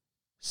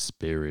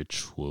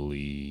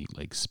spiritually,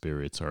 like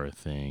spirits are a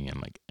thing,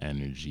 and like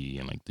energy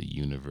and like the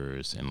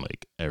universe and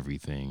like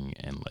everything,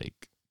 and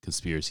like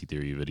conspiracy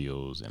theory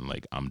videos, and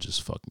like I'm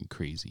just fucking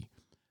crazy.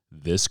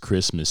 This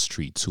Christmas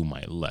tree to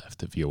my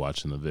left, if you're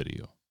watching the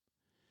video,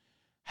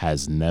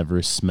 has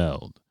never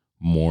smelled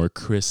more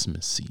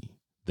Christmassy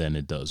than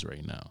it does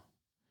right now.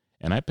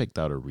 And I picked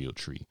out a real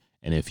tree.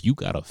 And if you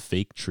got a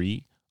fake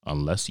tree,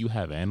 unless you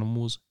have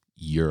animals,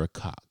 you're a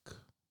cock.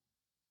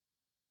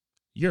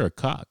 You're a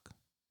cock.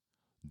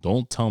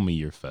 Don't tell me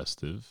you're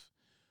festive.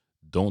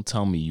 Don't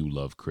tell me you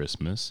love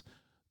Christmas.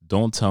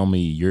 Don't tell me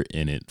you're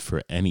in it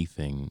for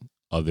anything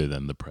other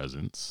than the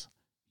presents.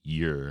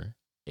 You're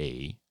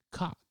a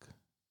cock.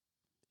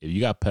 If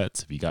you got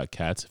pets, if you got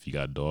cats, if you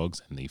got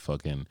dogs, and they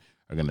fucking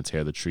are going to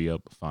tear the tree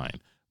up,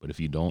 fine. But if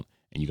you don't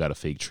and you got a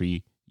fake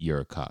tree, you're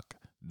a cock.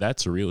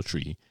 That's a real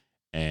tree,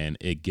 and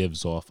it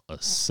gives off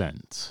a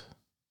scent.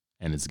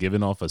 And it's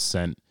given off a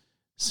scent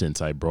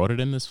since I brought it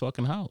in this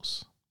fucking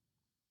house.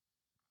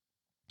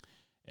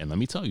 And let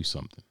me tell you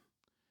something.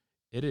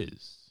 It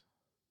is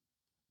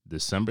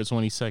December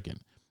 22nd,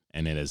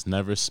 and it has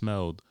never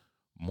smelled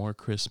more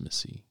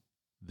Christmassy.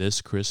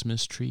 This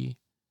Christmas tree,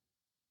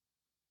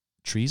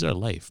 trees are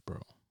life,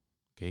 bro.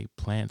 Okay?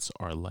 Plants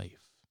are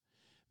life.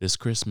 This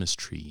Christmas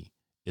tree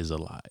is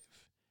alive.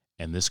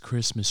 And this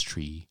Christmas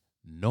tree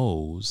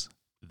knows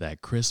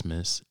that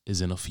Christmas is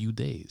in a few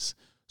days.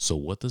 So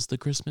what does the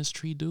Christmas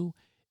tree do?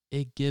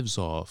 It gives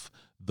off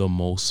the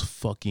most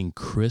fucking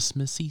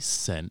Christmassy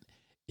scent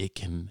it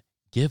can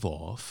give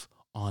off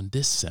on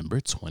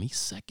December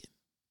 22nd.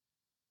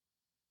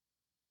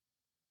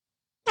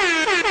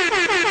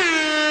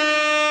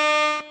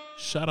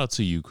 Shout out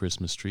to you,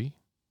 Christmas tree.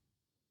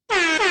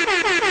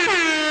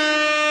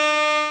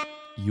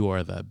 You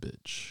are that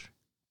bitch.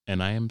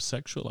 And I am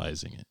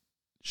sexualizing it.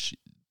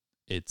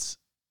 It's,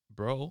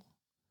 bro,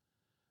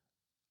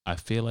 I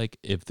feel like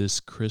if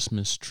this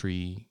Christmas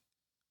tree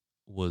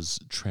was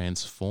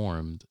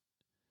transformed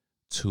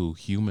to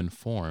human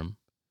form,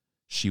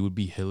 she would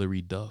be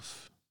Hillary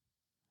Duff,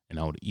 and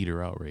I would eat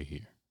her out right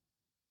here.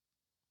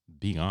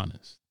 Being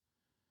honest.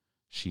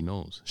 She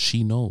knows.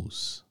 She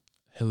knows.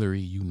 Hillary,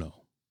 you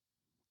know.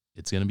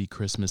 It's going to be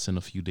Christmas in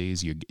a few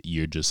days.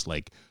 You're just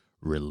like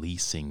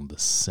releasing the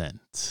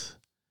scent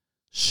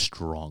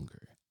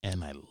stronger.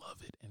 And I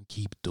love it. And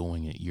keep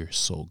doing it. You're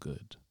so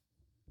good.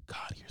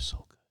 God, you're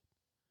so good.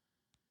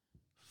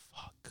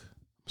 Fuck.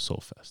 I'm so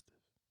festive.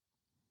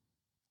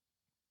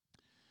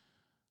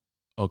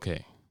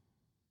 Okay.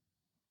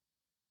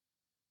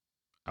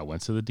 I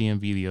went to the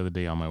DMV the other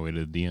day on my way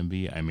to the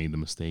DMV. I made the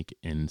mistake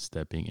in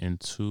stepping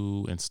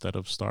into, instead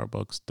of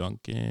Starbucks,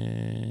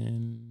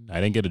 Dunkin'. I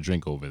didn't get a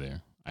drink over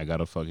there. I got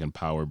a fucking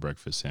power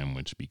breakfast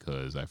sandwich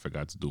because I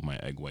forgot to do my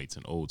egg whites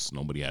and oats.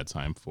 Nobody had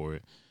time for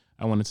it.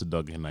 I went into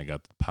Dunkin' and I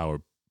got the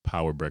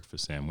power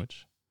breakfast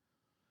sandwich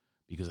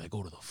because I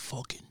go to the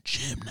fucking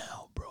gym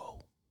now,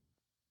 bro.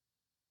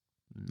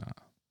 Nah.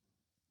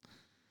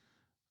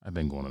 I've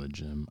been going to the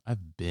gym.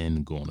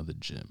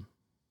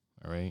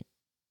 All right.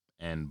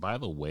 And by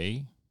the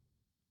way,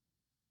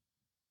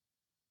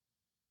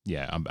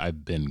 yeah,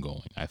 I've been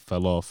going. I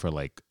fell off for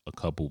like a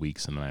couple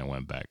weeks and then I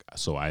went back.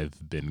 So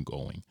I've been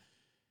going.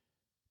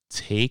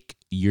 Take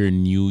your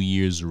New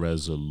Year's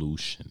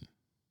resolution.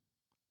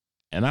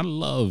 And I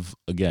love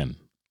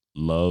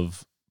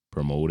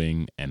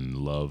promoting and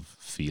love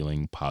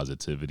feeling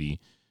positivity,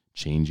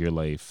 change your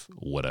life,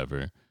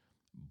 whatever.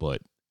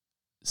 But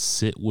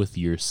sit with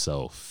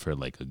yourself for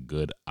like a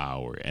good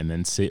hour, and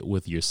then sit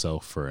with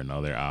yourself for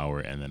another hour,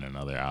 and then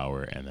another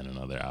hour, and then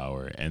another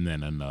hour, and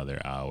then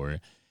another hour,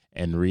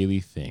 and really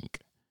think,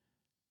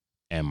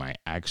 am I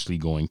actually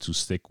going to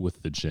stick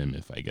with the gym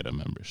if I get a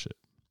membership?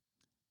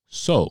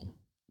 So,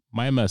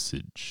 my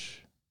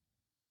message,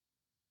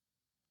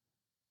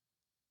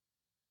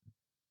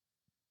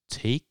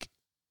 take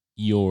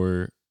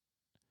your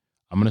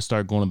I'm going to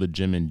start going to the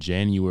gym in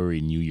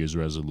January, New Year's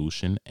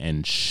resolution,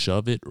 and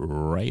shove it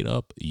right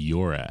up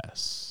your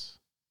ass.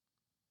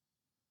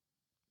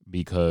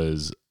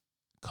 Because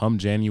come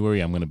January,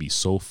 I'm going to be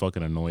so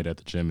fucking annoyed at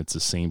the gym. It's the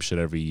same shit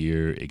every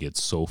year. It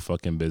gets so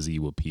fucking busy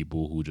with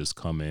people who just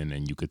come in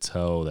and you could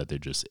tell that they're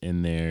just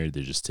in there.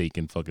 They're just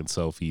taking fucking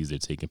selfies. They're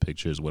taking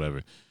pictures,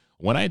 whatever.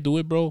 When I do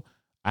it, bro,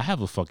 I have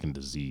a fucking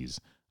disease.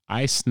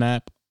 I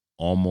snap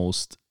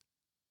almost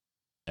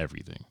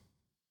everything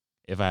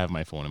if I have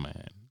my phone in my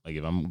hand. Like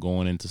if I'm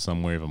going into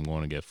somewhere, if I'm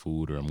going to get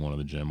food or I'm going to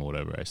the gym or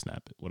whatever, I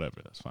snap it.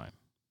 Whatever, that's fine.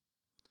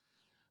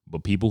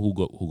 But people who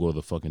go to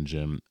the fucking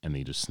gym and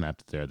they just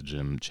snap it there at the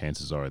gym,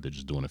 chances are they're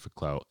just doing it for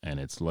clout. And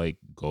it's like,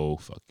 go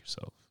fuck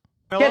yourself.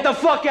 Get the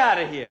fuck out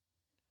of here.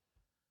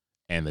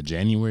 And the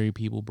January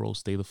people, bro,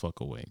 stay the fuck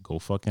away. Go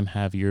fucking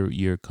have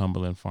your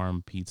Cumberland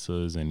Farm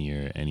pizzas and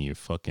your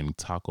fucking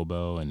Taco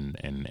Bell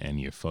and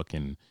your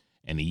fucking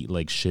and eat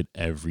like shit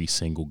every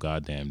single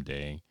goddamn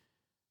day.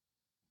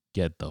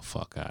 Get the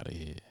fuck out of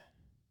here.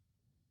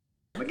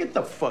 Get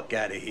the fuck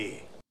out of here.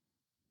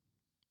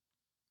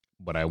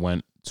 But I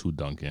went to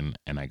Dunkin'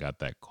 and I got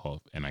that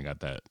coffee and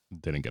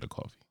didn't get a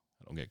coffee.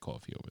 I don't get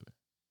coffee over there.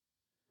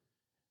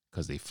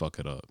 Because they fuck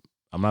it up.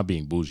 I'm not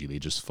being bougie. They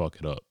just fuck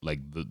it up. Like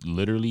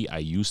literally I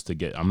used to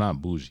get, I'm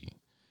not bougie.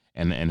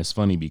 And it's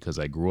funny because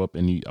I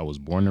was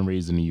born and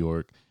raised in New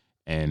York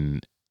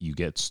and you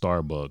get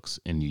Starbucks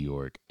in New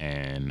York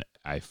and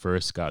I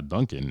first got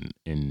Dunkin'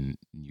 in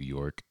New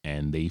York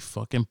and they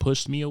fucking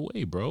pushed me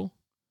away, bro.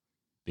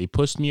 They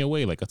pushed me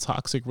away like a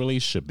toxic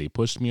relationship. They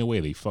pushed me away.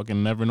 They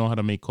fucking never know how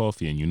to make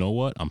coffee. And you know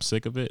what? I'm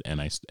sick of it. And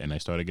I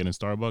started getting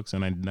Starbucks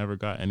and I never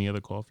got any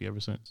other coffee ever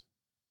since.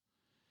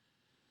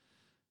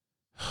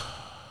 So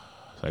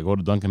I go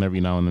to Dunkin' every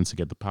now and then to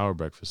get the power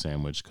breakfast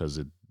sandwich because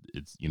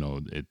it's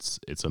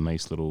a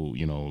nice little,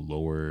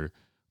 lower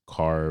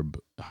carb,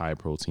 high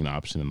protein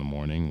option in the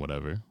morning,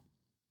 whatever.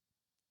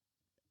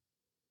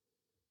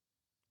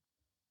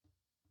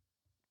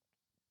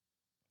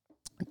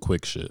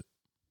 Quick shit.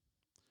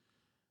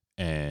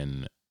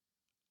 And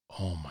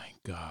oh my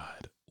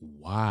God,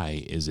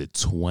 why is it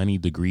 20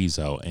 degrees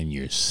out and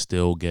you're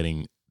still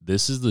getting,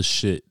 this is the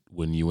shit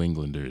with New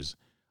Englanders.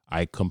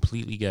 I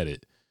completely get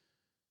it.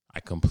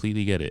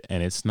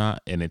 And it's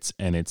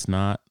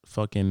not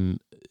fucking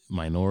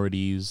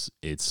minorities.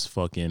 It's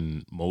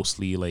fucking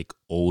mostly like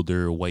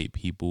older white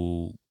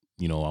people.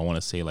 I want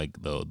to say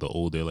like the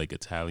older like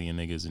Italian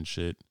niggas and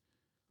shit.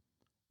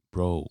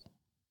 Bro,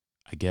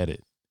 I get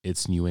it.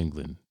 It's New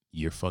England.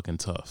 You're fucking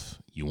tough.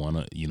 You want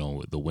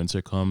to, the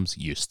winter comes,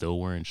 you're still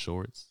wearing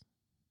shorts.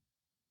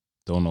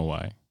 Don't know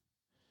why.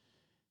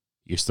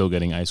 You're still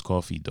getting iced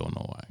coffee. Don't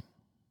know why.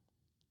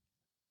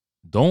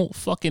 Don't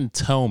fucking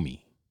tell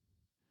me.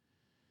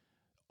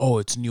 Oh,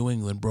 it's New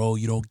England, bro.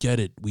 You don't get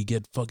it. We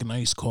get fucking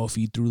iced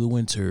coffee through the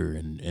winter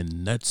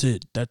and that's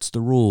it. That's the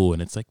rule.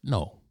 And it's like,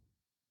 no.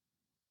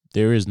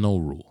 There is no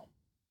rule.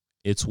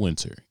 It's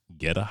winter.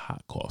 Get a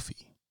hot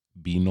coffee.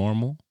 Be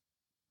normal.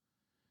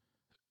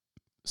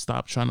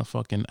 Stop trying to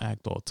fucking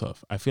act all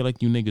tough. I feel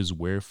like you niggas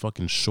wear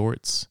fucking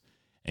shorts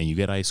and you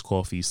get iced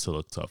coffees to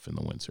look tough in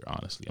the winter.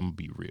 Honestly, I'm going to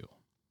be real.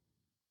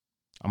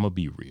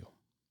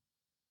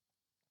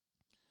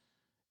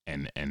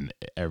 And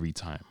every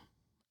time.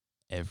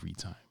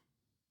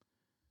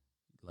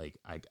 Like,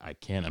 I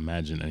can't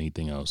imagine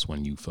anything else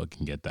when you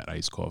fucking get that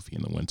iced coffee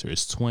in the winter.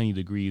 It's 20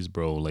 degrees,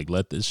 bro. Like,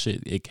 let this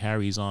shit, it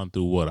carries on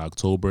through what,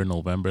 October,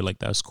 November? Like,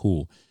 that's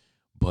cool.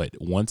 But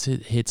once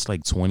it hits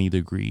like 20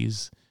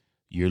 degrees,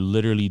 you're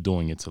literally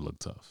doing it to look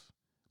tough.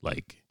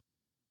 Like,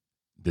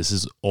 this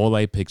is all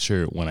I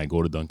picture when I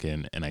go to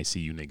Dunkin' and I see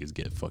you niggas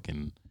get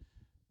fucking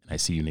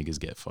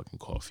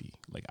coffee,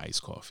 like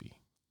iced coffee.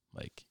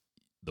 Like,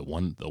 the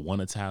one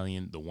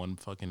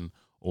fucking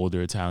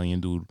older Italian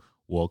dude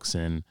walks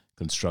in,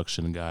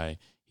 construction guy,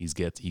 he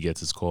gets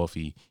his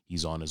coffee,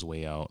 he's on his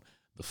way out.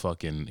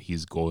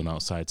 He's going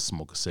outside to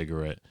smoke a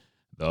cigarette.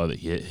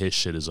 His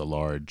shit is a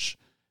large.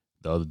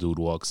 The other dude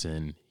walks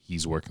in,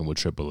 he's working with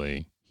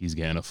AAA. He's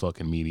getting a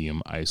fucking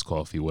medium iced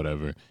coffee,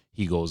 whatever.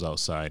 He goes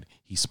outside.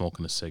 He's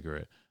smoking a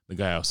cigarette. The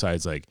guy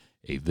outside's like,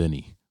 hey,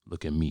 Vinny,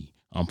 look at me.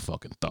 I'm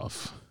fucking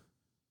tough.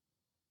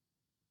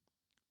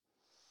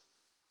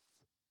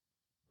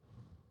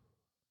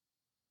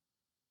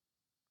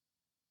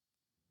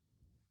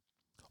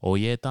 Oh,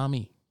 yeah,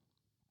 Tommy.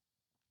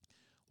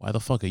 Why the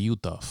fuck are you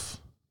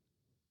tough?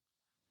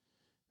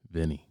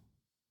 Vinny,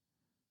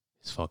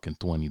 it's fucking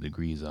 20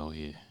 degrees out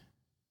here.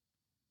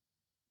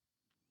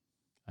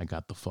 I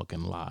got the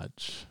fucking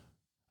lodge.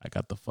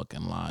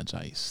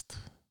 Iced.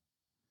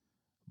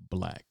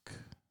 Black.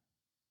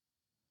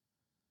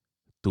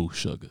 2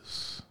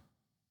 sugars.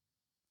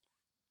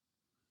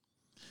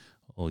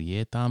 Oh,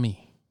 yeah,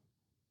 Tommy.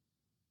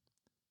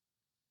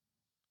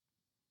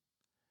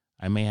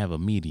 I may have a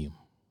medium,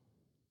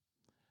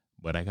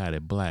 but I got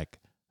it black,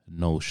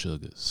 no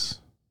sugars.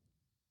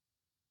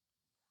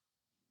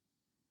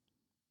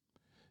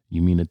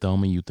 You mean to tell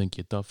me you think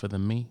you're tougher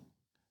than me?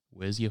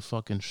 Where's your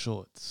fucking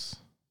shorts?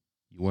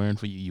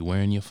 You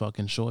wearing your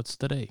fucking shorts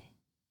today?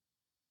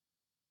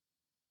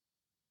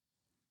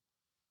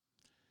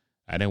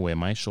 I didn't wear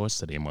my shorts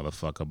today,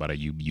 motherfucker, but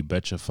you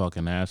bet your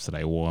fucking ass that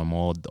I wore them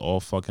all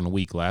fucking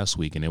week last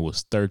week, and it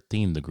was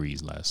 13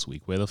 degrees last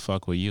week. Where the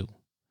fuck were you?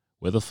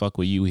 Where the fuck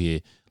were you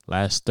here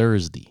last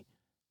Thursday?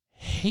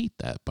 Hate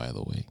that, by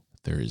the way.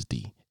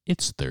 Thursday.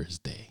 It's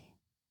Thursday.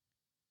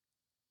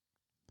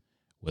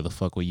 Where the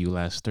fuck were you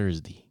last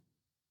Thursday?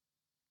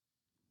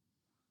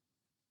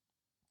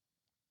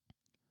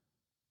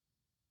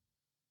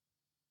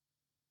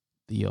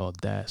 The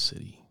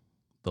audacity.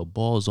 The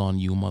ball's on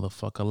you,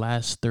 motherfucker.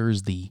 Last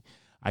Thursday,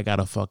 I got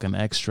a fucking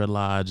extra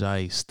large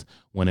iced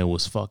when it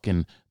was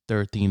fucking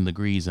 13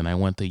 degrees and I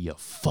went to your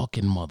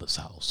fucking mother's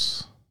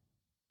house.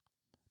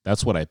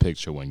 That's what I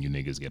picture when you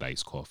niggas get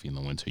iced coffee in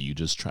the winter. You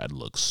just try to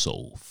look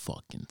so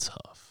fucking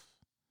tough.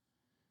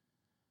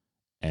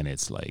 And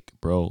it's like,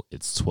 bro,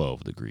 it's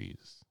 12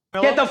 degrees.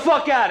 Get the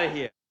fuck out of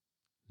here.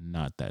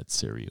 Not that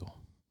cereal.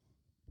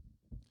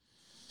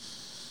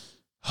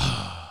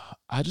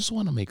 I just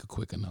want to make a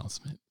quick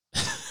announcement.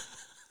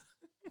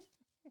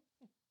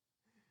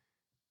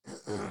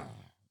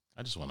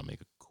 I just want to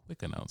make a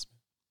quick announcement.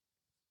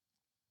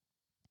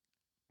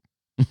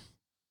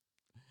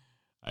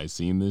 I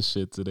seen this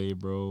shit today,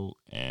 bro,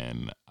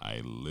 and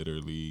I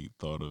literally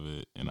thought of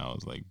it, and I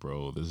was like,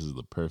 bro, this is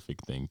the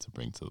perfect thing to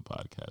bring to the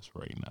podcast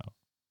right now.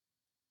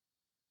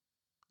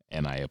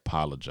 And I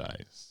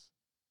apologize.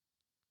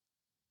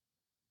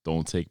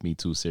 Don't take me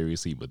too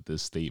seriously, but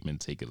this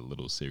statement, take it a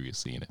little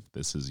seriously. And if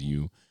this is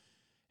you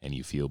and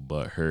you feel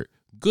butthurt,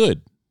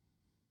 good.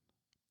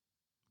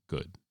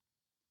 Good.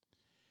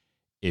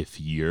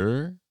 If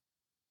you're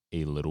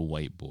a little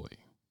white boy,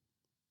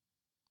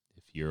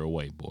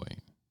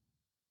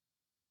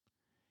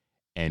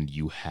 and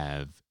you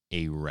have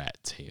a rat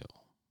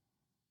tail,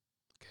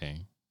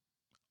 okay?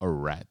 A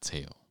rat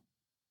tail.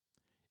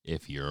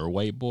 If you're a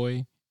white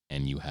boy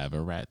and you have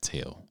a rat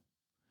tail,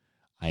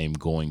 I am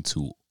going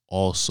to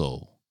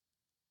also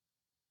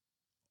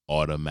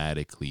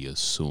automatically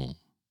assume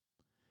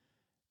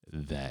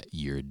that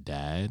your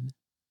dad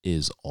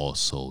is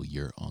also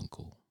your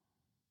uncle.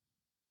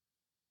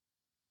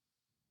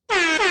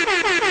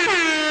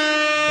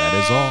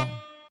 That is all.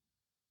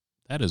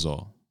 That is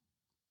all.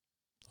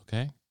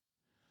 Okay?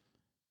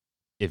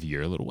 If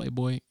you're a little white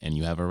boy and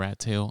you have a rat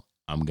tail,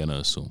 I'm going to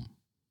assume.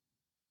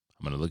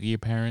 I'm going to look at your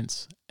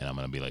parents and I'm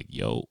going to be like,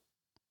 yo,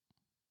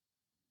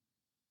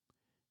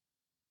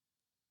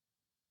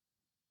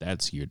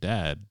 that's your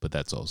dad, but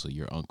that's also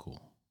your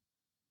uncle.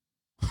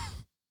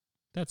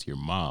 That's your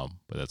mom,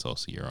 but that's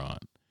also your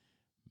aunt.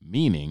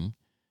 Meaning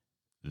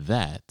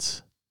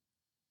that,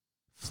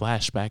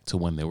 flashback to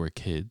when they were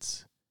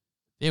kids,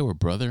 they were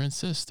brother and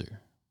sister.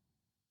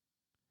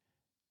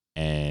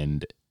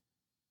 And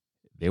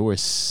they were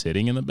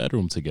sitting in the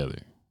bedroom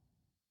together.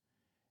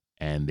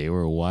 And they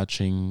were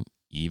watching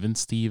Even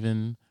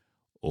Steven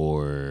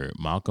or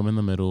Malcolm in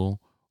the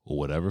Middle or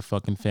whatever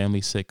fucking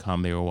family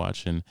sitcom they were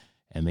watching.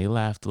 And they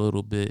laughed a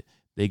little bit.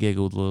 They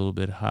giggled a little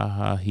bit. Ha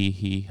ha, he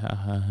he, ha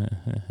ha, ha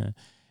ha.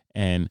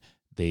 And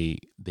they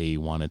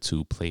wanted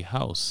to play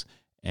house.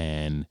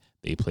 And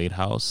they played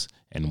house.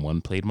 And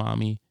one played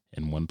mommy.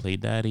 And one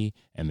played daddy.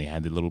 And they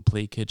had the little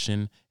play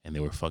kitchen. And they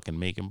were fucking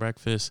making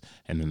breakfast.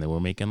 And then they were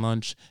making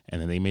lunch.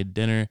 And then they made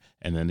dinner.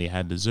 And then they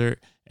had dessert.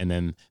 And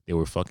then they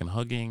were fucking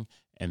hugging.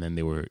 And then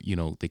they were, you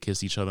know, they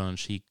kissed each other on the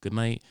cheek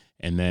goodnight.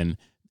 And then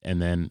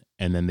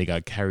they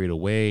got carried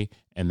away.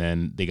 And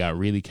then they got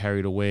really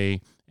carried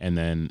away. And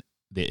then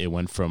it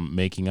went from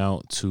making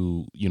out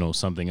to, you know,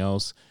 something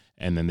else.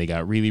 And then they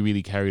got really,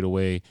 really carried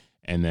away.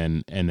 And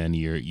then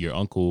your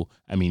uncle,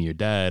 I mean, your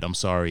dad, I'm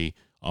sorry,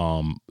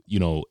 you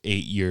know,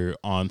 ate your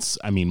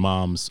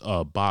mom's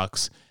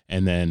box.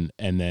 And then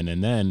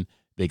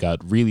they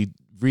got really,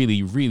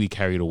 really, really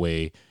carried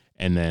away.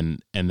 And then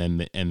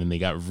they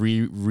got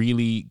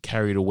really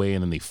carried away.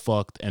 And then they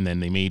fucked. And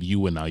then they made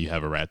you. And now you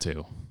have a rat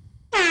tail.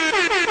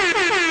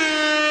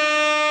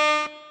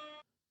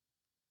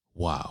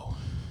 Wow.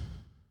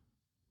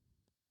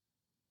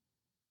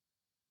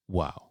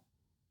 Wow.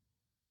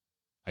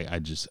 I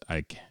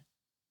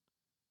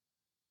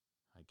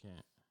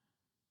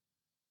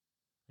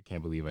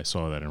can't believe I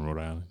saw that in Rhode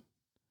Island.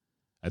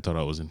 I thought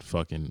I was in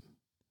fucking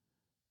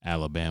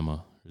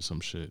Alabama or some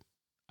shit.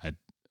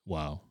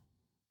 Wow.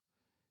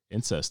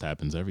 Incest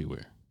happens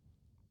everywhere.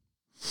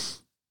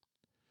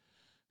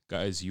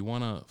 Guys, you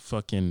wanna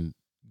fucking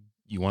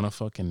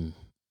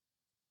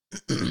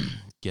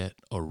get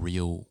a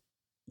real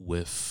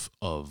whiff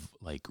of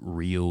like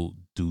real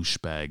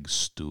douchebag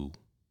stew.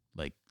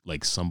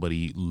 Like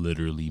somebody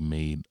literally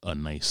made a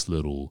nice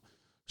little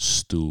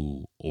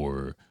stew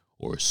or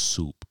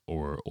soup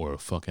or a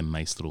fucking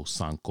nice little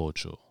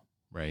sancocho,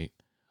 right?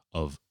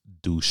 Of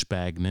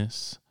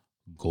douchebagness.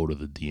 Go to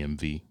the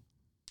DMV.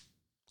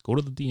 Go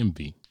to the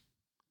DMV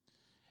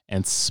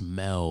and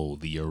smell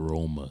the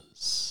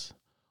aromas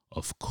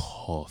of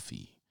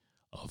coffee,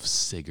 of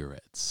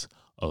cigarettes,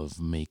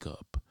 of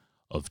makeup,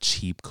 of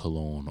cheap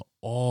cologne,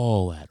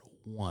 all at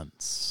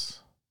once.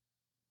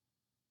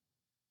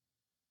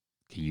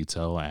 Can you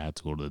tell I had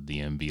to go to the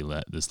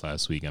DMV this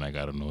last week and I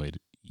got annoyed?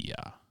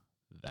 Yeah,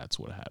 that's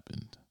what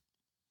happened.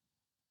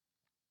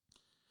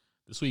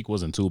 This week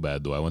wasn't too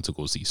bad, though. I went to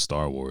go see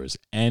Star Wars.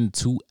 And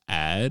to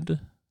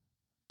add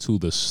to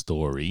the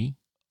story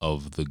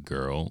of the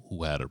girl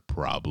who had a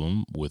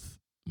problem with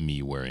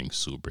me wearing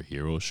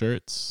superhero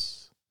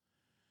shirts,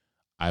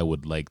 I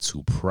would like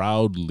to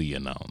proudly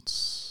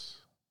announce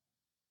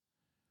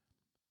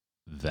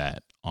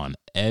that on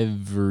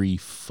every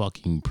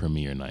fucking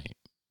premiere night,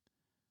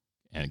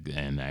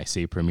 and I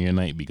say premiere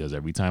night because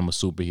every time a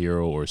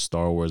superhero or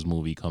Star Wars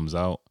movie comes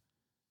out,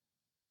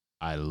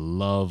 I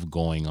love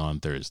going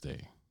on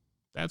Thursday.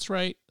 That's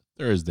right,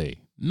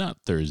 Thursday, not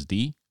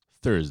Thursday,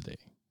 Thursday.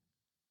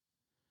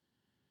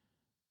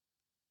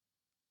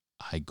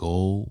 I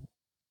go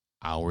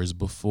hours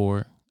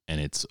before, and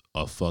it's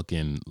a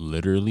fucking,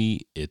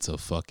 literally, it's a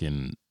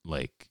fucking,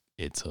 like,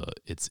 it's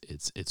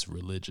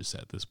religious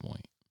at this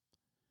point.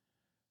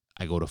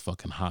 I go to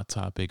fucking Hot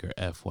Topic or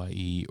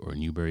FYE or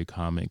Newberry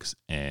Comics,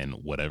 and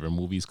whatever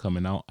movie's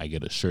coming out, I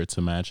get a shirt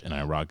to match, and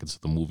I rock it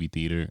to the movie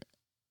theater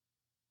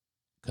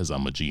because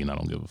I'm a G and I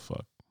don't give a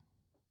fuck.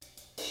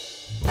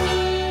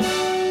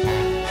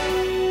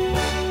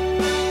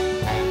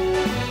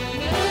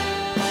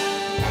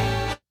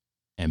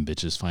 And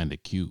bitches find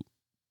it cute.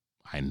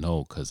 I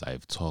know because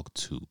I've talked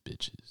to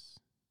bitches.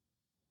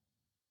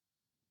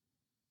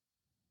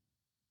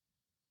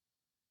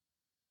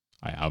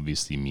 I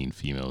obviously mean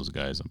females,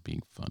 guys. I'm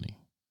being funny.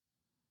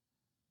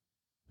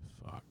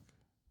 Fuck.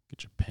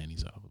 Get your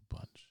panties out of a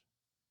bunch.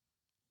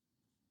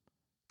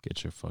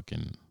 Get your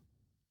fucking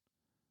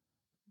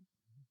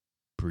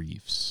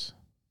briefs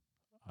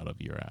out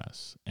of your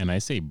ass. And I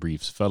say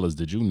briefs. Fellas,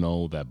 did you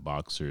know that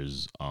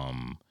boxers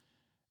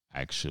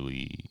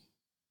actually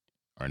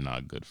are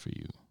not good for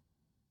you?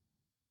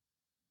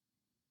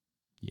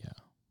 Yeah.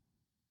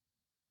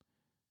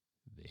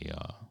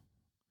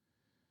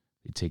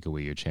 They take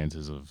away your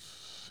chances of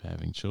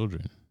having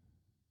children.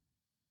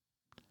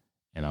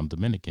 And I'm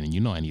Dominican, and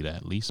you know I need to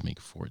at least make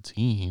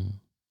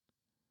 14.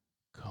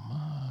 Come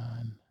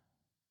on.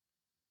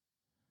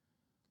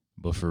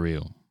 But for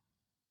real,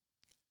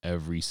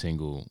 every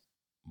single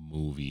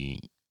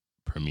movie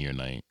premiere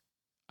night,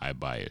 I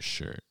buy a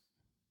shirt.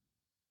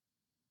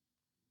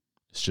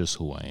 It's just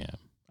who I am.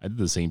 I did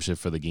the same shit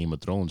for the Game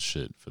of Thrones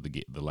shit, for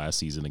the last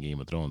season of Game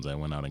of Thrones. I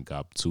went out and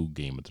got 2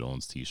 Game of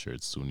Thrones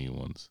t-shirts, 2 new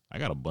ones. I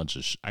got a bunch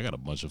of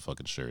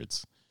fucking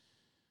shirts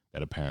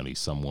that apparently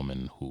some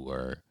women who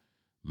are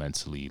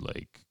mentally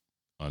like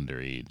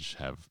underage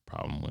have a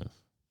problem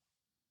with.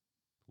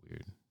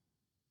 Weird.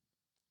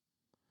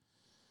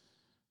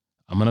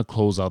 I'm going to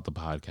close out the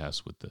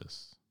podcast with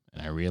this.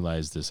 And I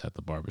realized this at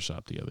the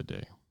barbershop the other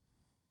day.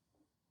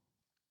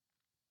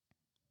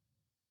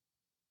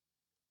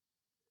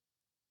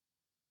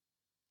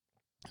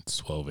 It's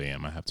 12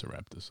 a.m. I have to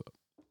wrap this up.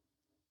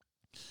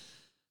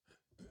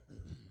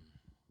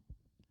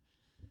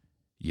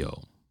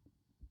 Yo.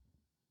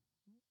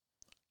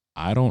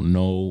 I don't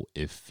know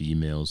if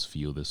females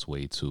feel this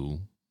way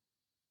too.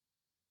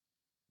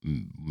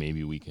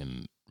 Maybe we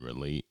can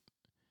relate.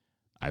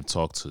 I've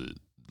talked to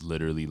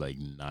literally like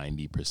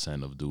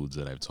 90% of dudes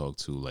that I've talked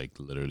to like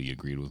literally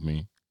agreed with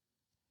me.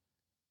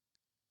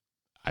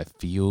 I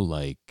feel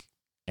like,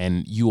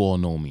 and you all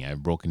know me,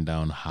 I've broken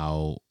down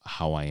how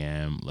I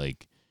am.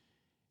 Like,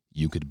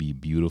 you could be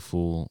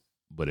beautiful,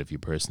 but if your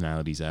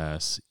personality's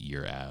ass,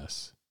 you're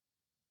ass.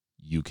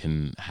 You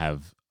can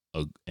have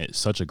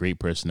such a great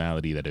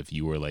personality that if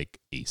you were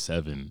like a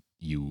 7,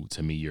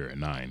 to me, you're a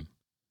 9.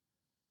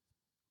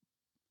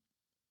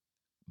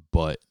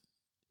 But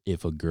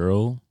if a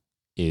girl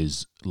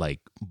is like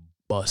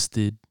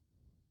busted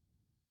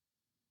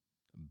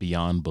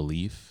beyond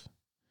belief,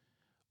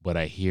 but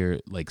I hear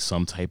like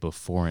some type of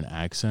foreign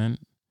accent,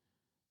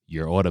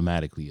 you're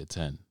automatically a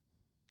 10.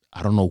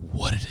 I don't know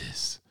what it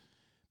is.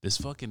 This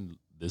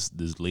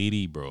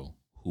lady, bro,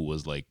 who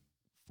was like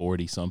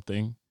 40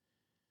 something,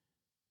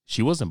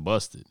 she wasn't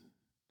busted.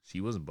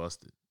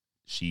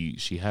 She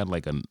had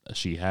like an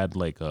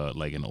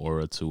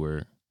aura to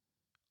her.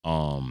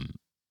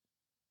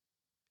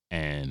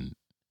 And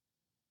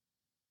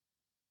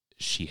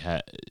she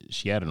had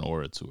an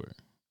aura to her.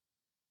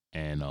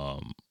 And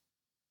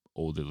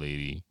older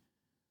lady,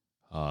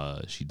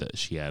 she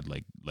had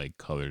like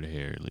colored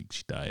hair, like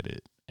she dyed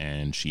it,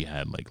 and she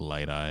had like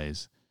light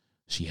eyes.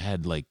 She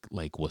had like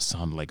what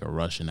sounded like a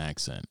Russian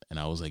accent, and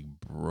I was like,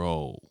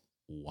 bro,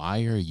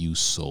 why are you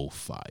so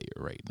fire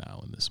right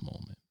now in this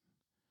moment?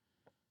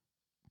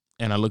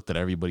 And I looked at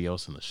everybody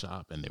else in the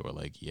shop, and they were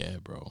like, yeah,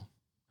 bro.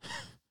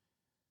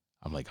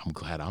 I'm like, I'm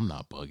glad I'm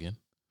not bugging.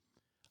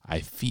 I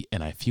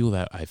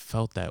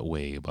felt that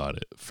way about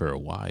it for a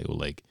while.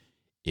 Like,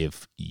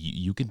 if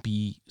you could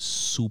be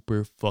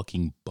super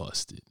fucking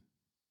busted,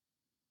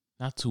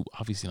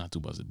 obviously not too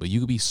busted, but you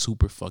could be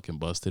super fucking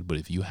busted. But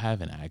if you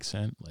have an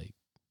accent, like,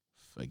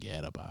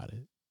 forget about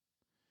it.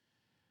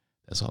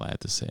 That's all I had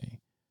to say.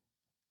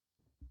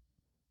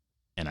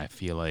 And I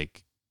feel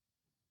like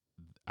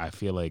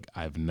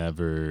I've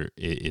never,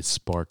 it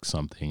sparked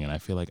something. And I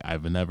feel like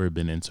I've never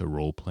been into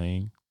role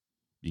playing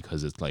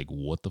because it's like,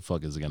 what the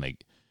fuck is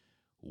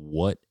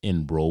what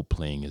in role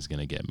playing is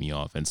gonna get me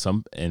off? And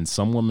some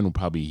women will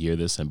probably hear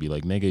this and be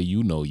like, nigga,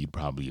 you know you'd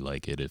probably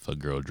like it if a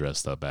girl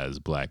dressed up as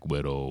Black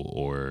Widow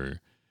or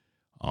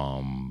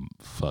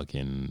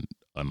fucking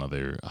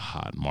another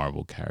hot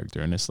Marvel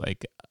character. And it's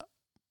like,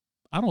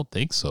 I don't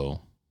think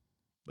so.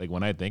 Like,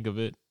 when I think of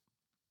it,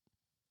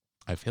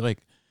 I feel like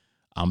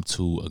I'm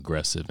too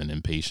aggressive and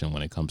impatient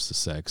when it comes to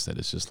sex that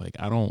it's just like,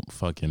 I don't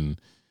fucking,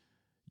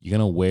 you're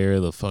gonna wear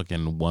the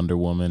fucking Wonder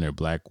Woman or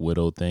Black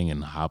Widow thing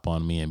and hop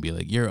on me and be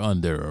like, you're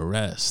under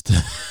arrest.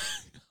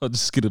 I'm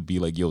just gonna be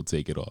like, yo,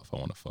 take it off. I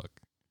wanna fuck.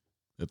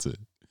 That's it.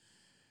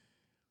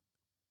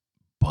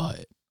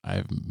 But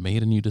I've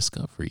made a new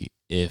discovery.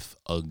 If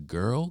a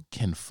girl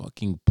can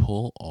fucking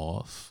pull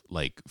off,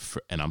 like,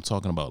 and I'm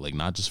talking about like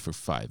not just for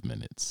 5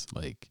 minutes,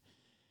 like,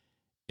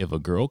 if a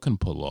girl can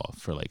pull off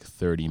for like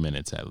 30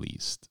 minutes at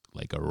least,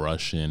 like a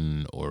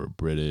Russian or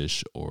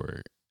British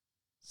or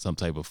some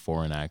type of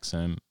foreign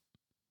accent,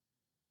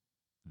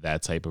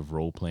 that type of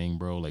role playing,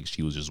 bro, like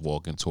she was just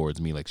walking towards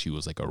me like she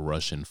was like a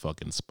Russian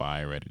fucking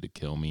spy ready to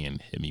kill me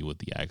and hit me with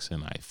the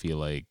accent, I feel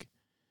like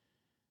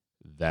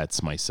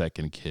that's my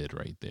second kid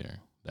right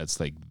there.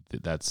 That's like,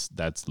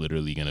 that's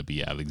literally going to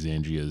be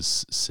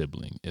Alexandria's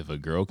sibling. If a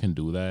girl can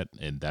do that,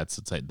 and that's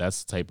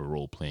the type of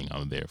role playing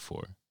I'm there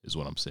for, is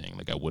what I'm saying.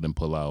 Like, I wouldn't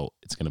pull out.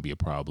 It's going to be a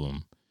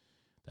problem.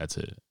 That's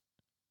it.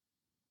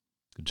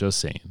 Just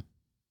saying.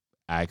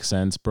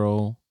 Accents,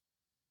 bro.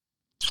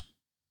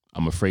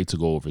 I'm afraid to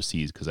go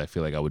overseas because I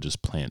feel like I would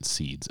just plant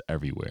seeds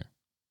everywhere.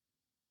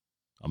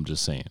 I'm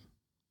just saying.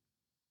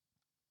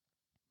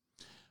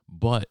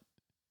 But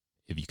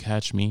if you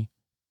catch me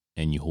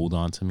and you hold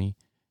on to me,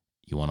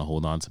 you want to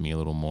hold on to me a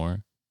little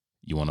more,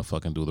 you want to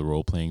fucking do the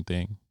role playing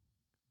thing,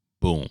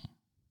 boom.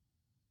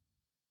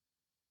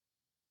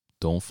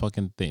 Don't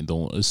fucking think,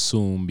 don't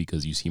assume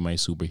because you see my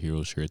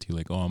superhero shirt, you're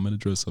like, oh, I'm going to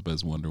dress up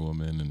as Wonder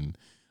Woman and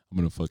I'm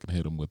going to fucking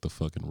hit him with the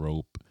fucking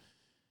rope.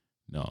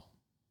 No.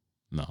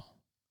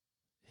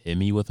 Hit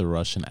me with a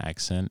Russian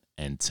accent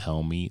and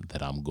tell me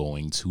that I'm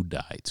going to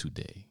die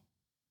today.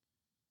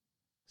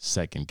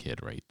 Second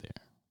kid right there.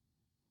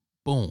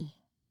 Boom.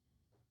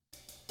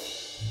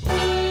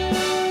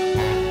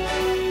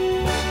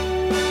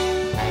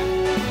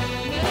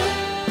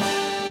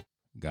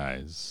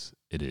 Guys,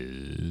 it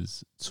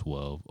is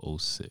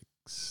 12:06.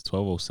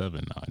 12:07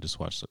 now. I just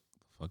watched the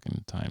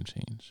fucking time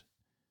change.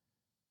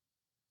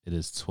 It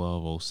is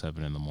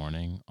 12:07 in the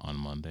morning on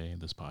Monday.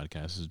 This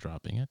podcast is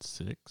dropping at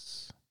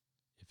 6.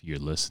 If you're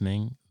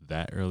listening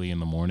that early in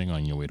the morning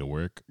on your way to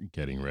work,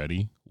 getting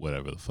ready,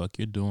 whatever the fuck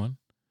you're doing,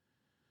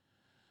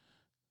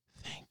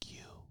 thank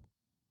you.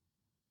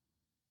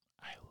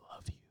 I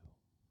love you.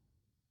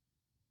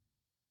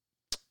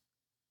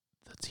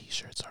 The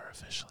t-shirts are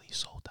officially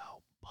sold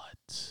out,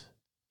 but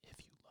if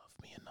you love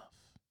me enough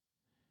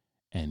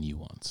and you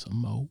want some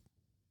more,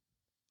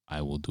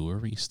 I will do a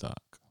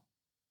restock.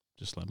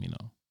 Just let me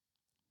know.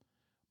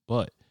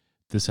 But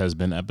this has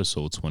been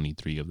episode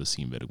 23 of the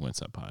Sin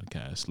Vergüenza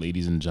podcast.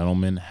 Ladies and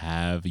gentlemen,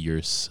 have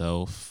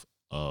yourself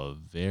a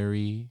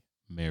very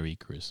Merry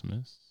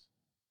Christmas.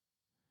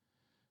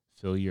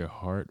 Fill your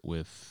heart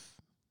with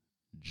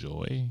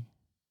joy.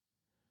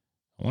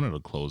 I wanted to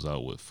close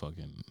out with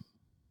fucking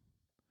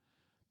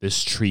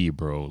this tree,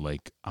 bro.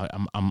 Like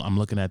I'm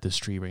looking at this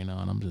tree right now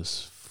and I'm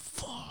just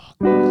fuck.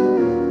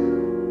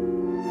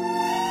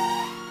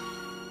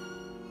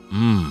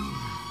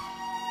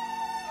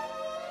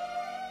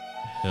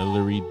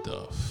 Hillary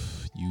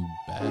Duff, you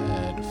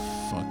bad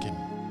fucking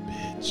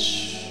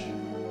bitch.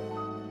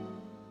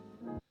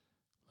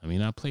 Let me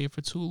not play it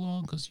for too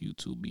long because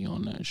YouTube be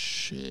on that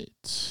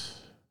shit.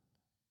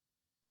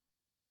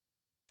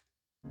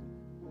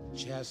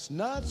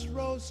 Chestnuts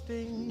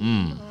roasting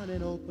on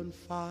an open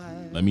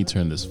fire. Let me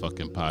turn this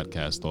fucking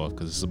podcast off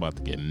because it's about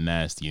to get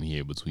nasty in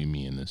here between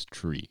me and this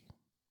tree.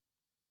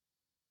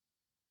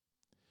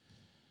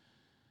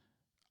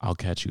 I'll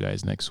catch you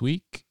guys next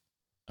week.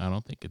 I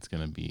don't think it's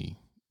going to be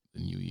the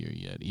new year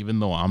yet.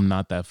 Even though I'm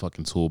not that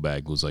fucking tool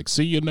bag who's like,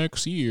 see you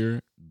next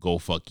year. Go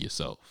fuck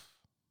yourself.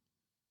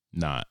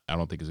 Nah, I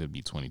don't think it's going to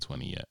be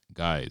 2020 yet.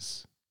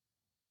 Guys,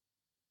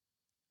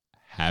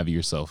 have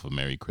yourself a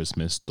Merry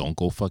Christmas. Don't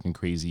go fucking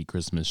crazy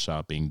Christmas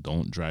shopping.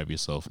 Don't drive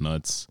yourself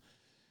nuts.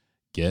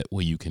 Get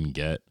what you can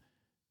get.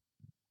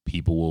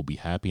 People will be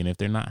happy. And if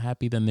they're not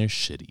happy, then they're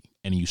shitty.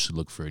 And you should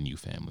look for a new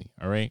family.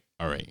 All right?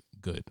 All right.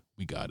 Good.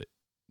 We got it.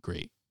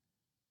 Great.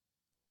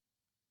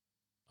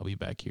 I'll be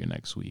back here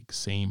next week.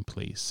 Same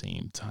place,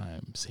 same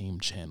time, same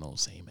channel,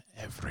 same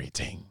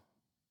everything.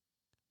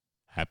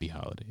 Happy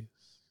holidays.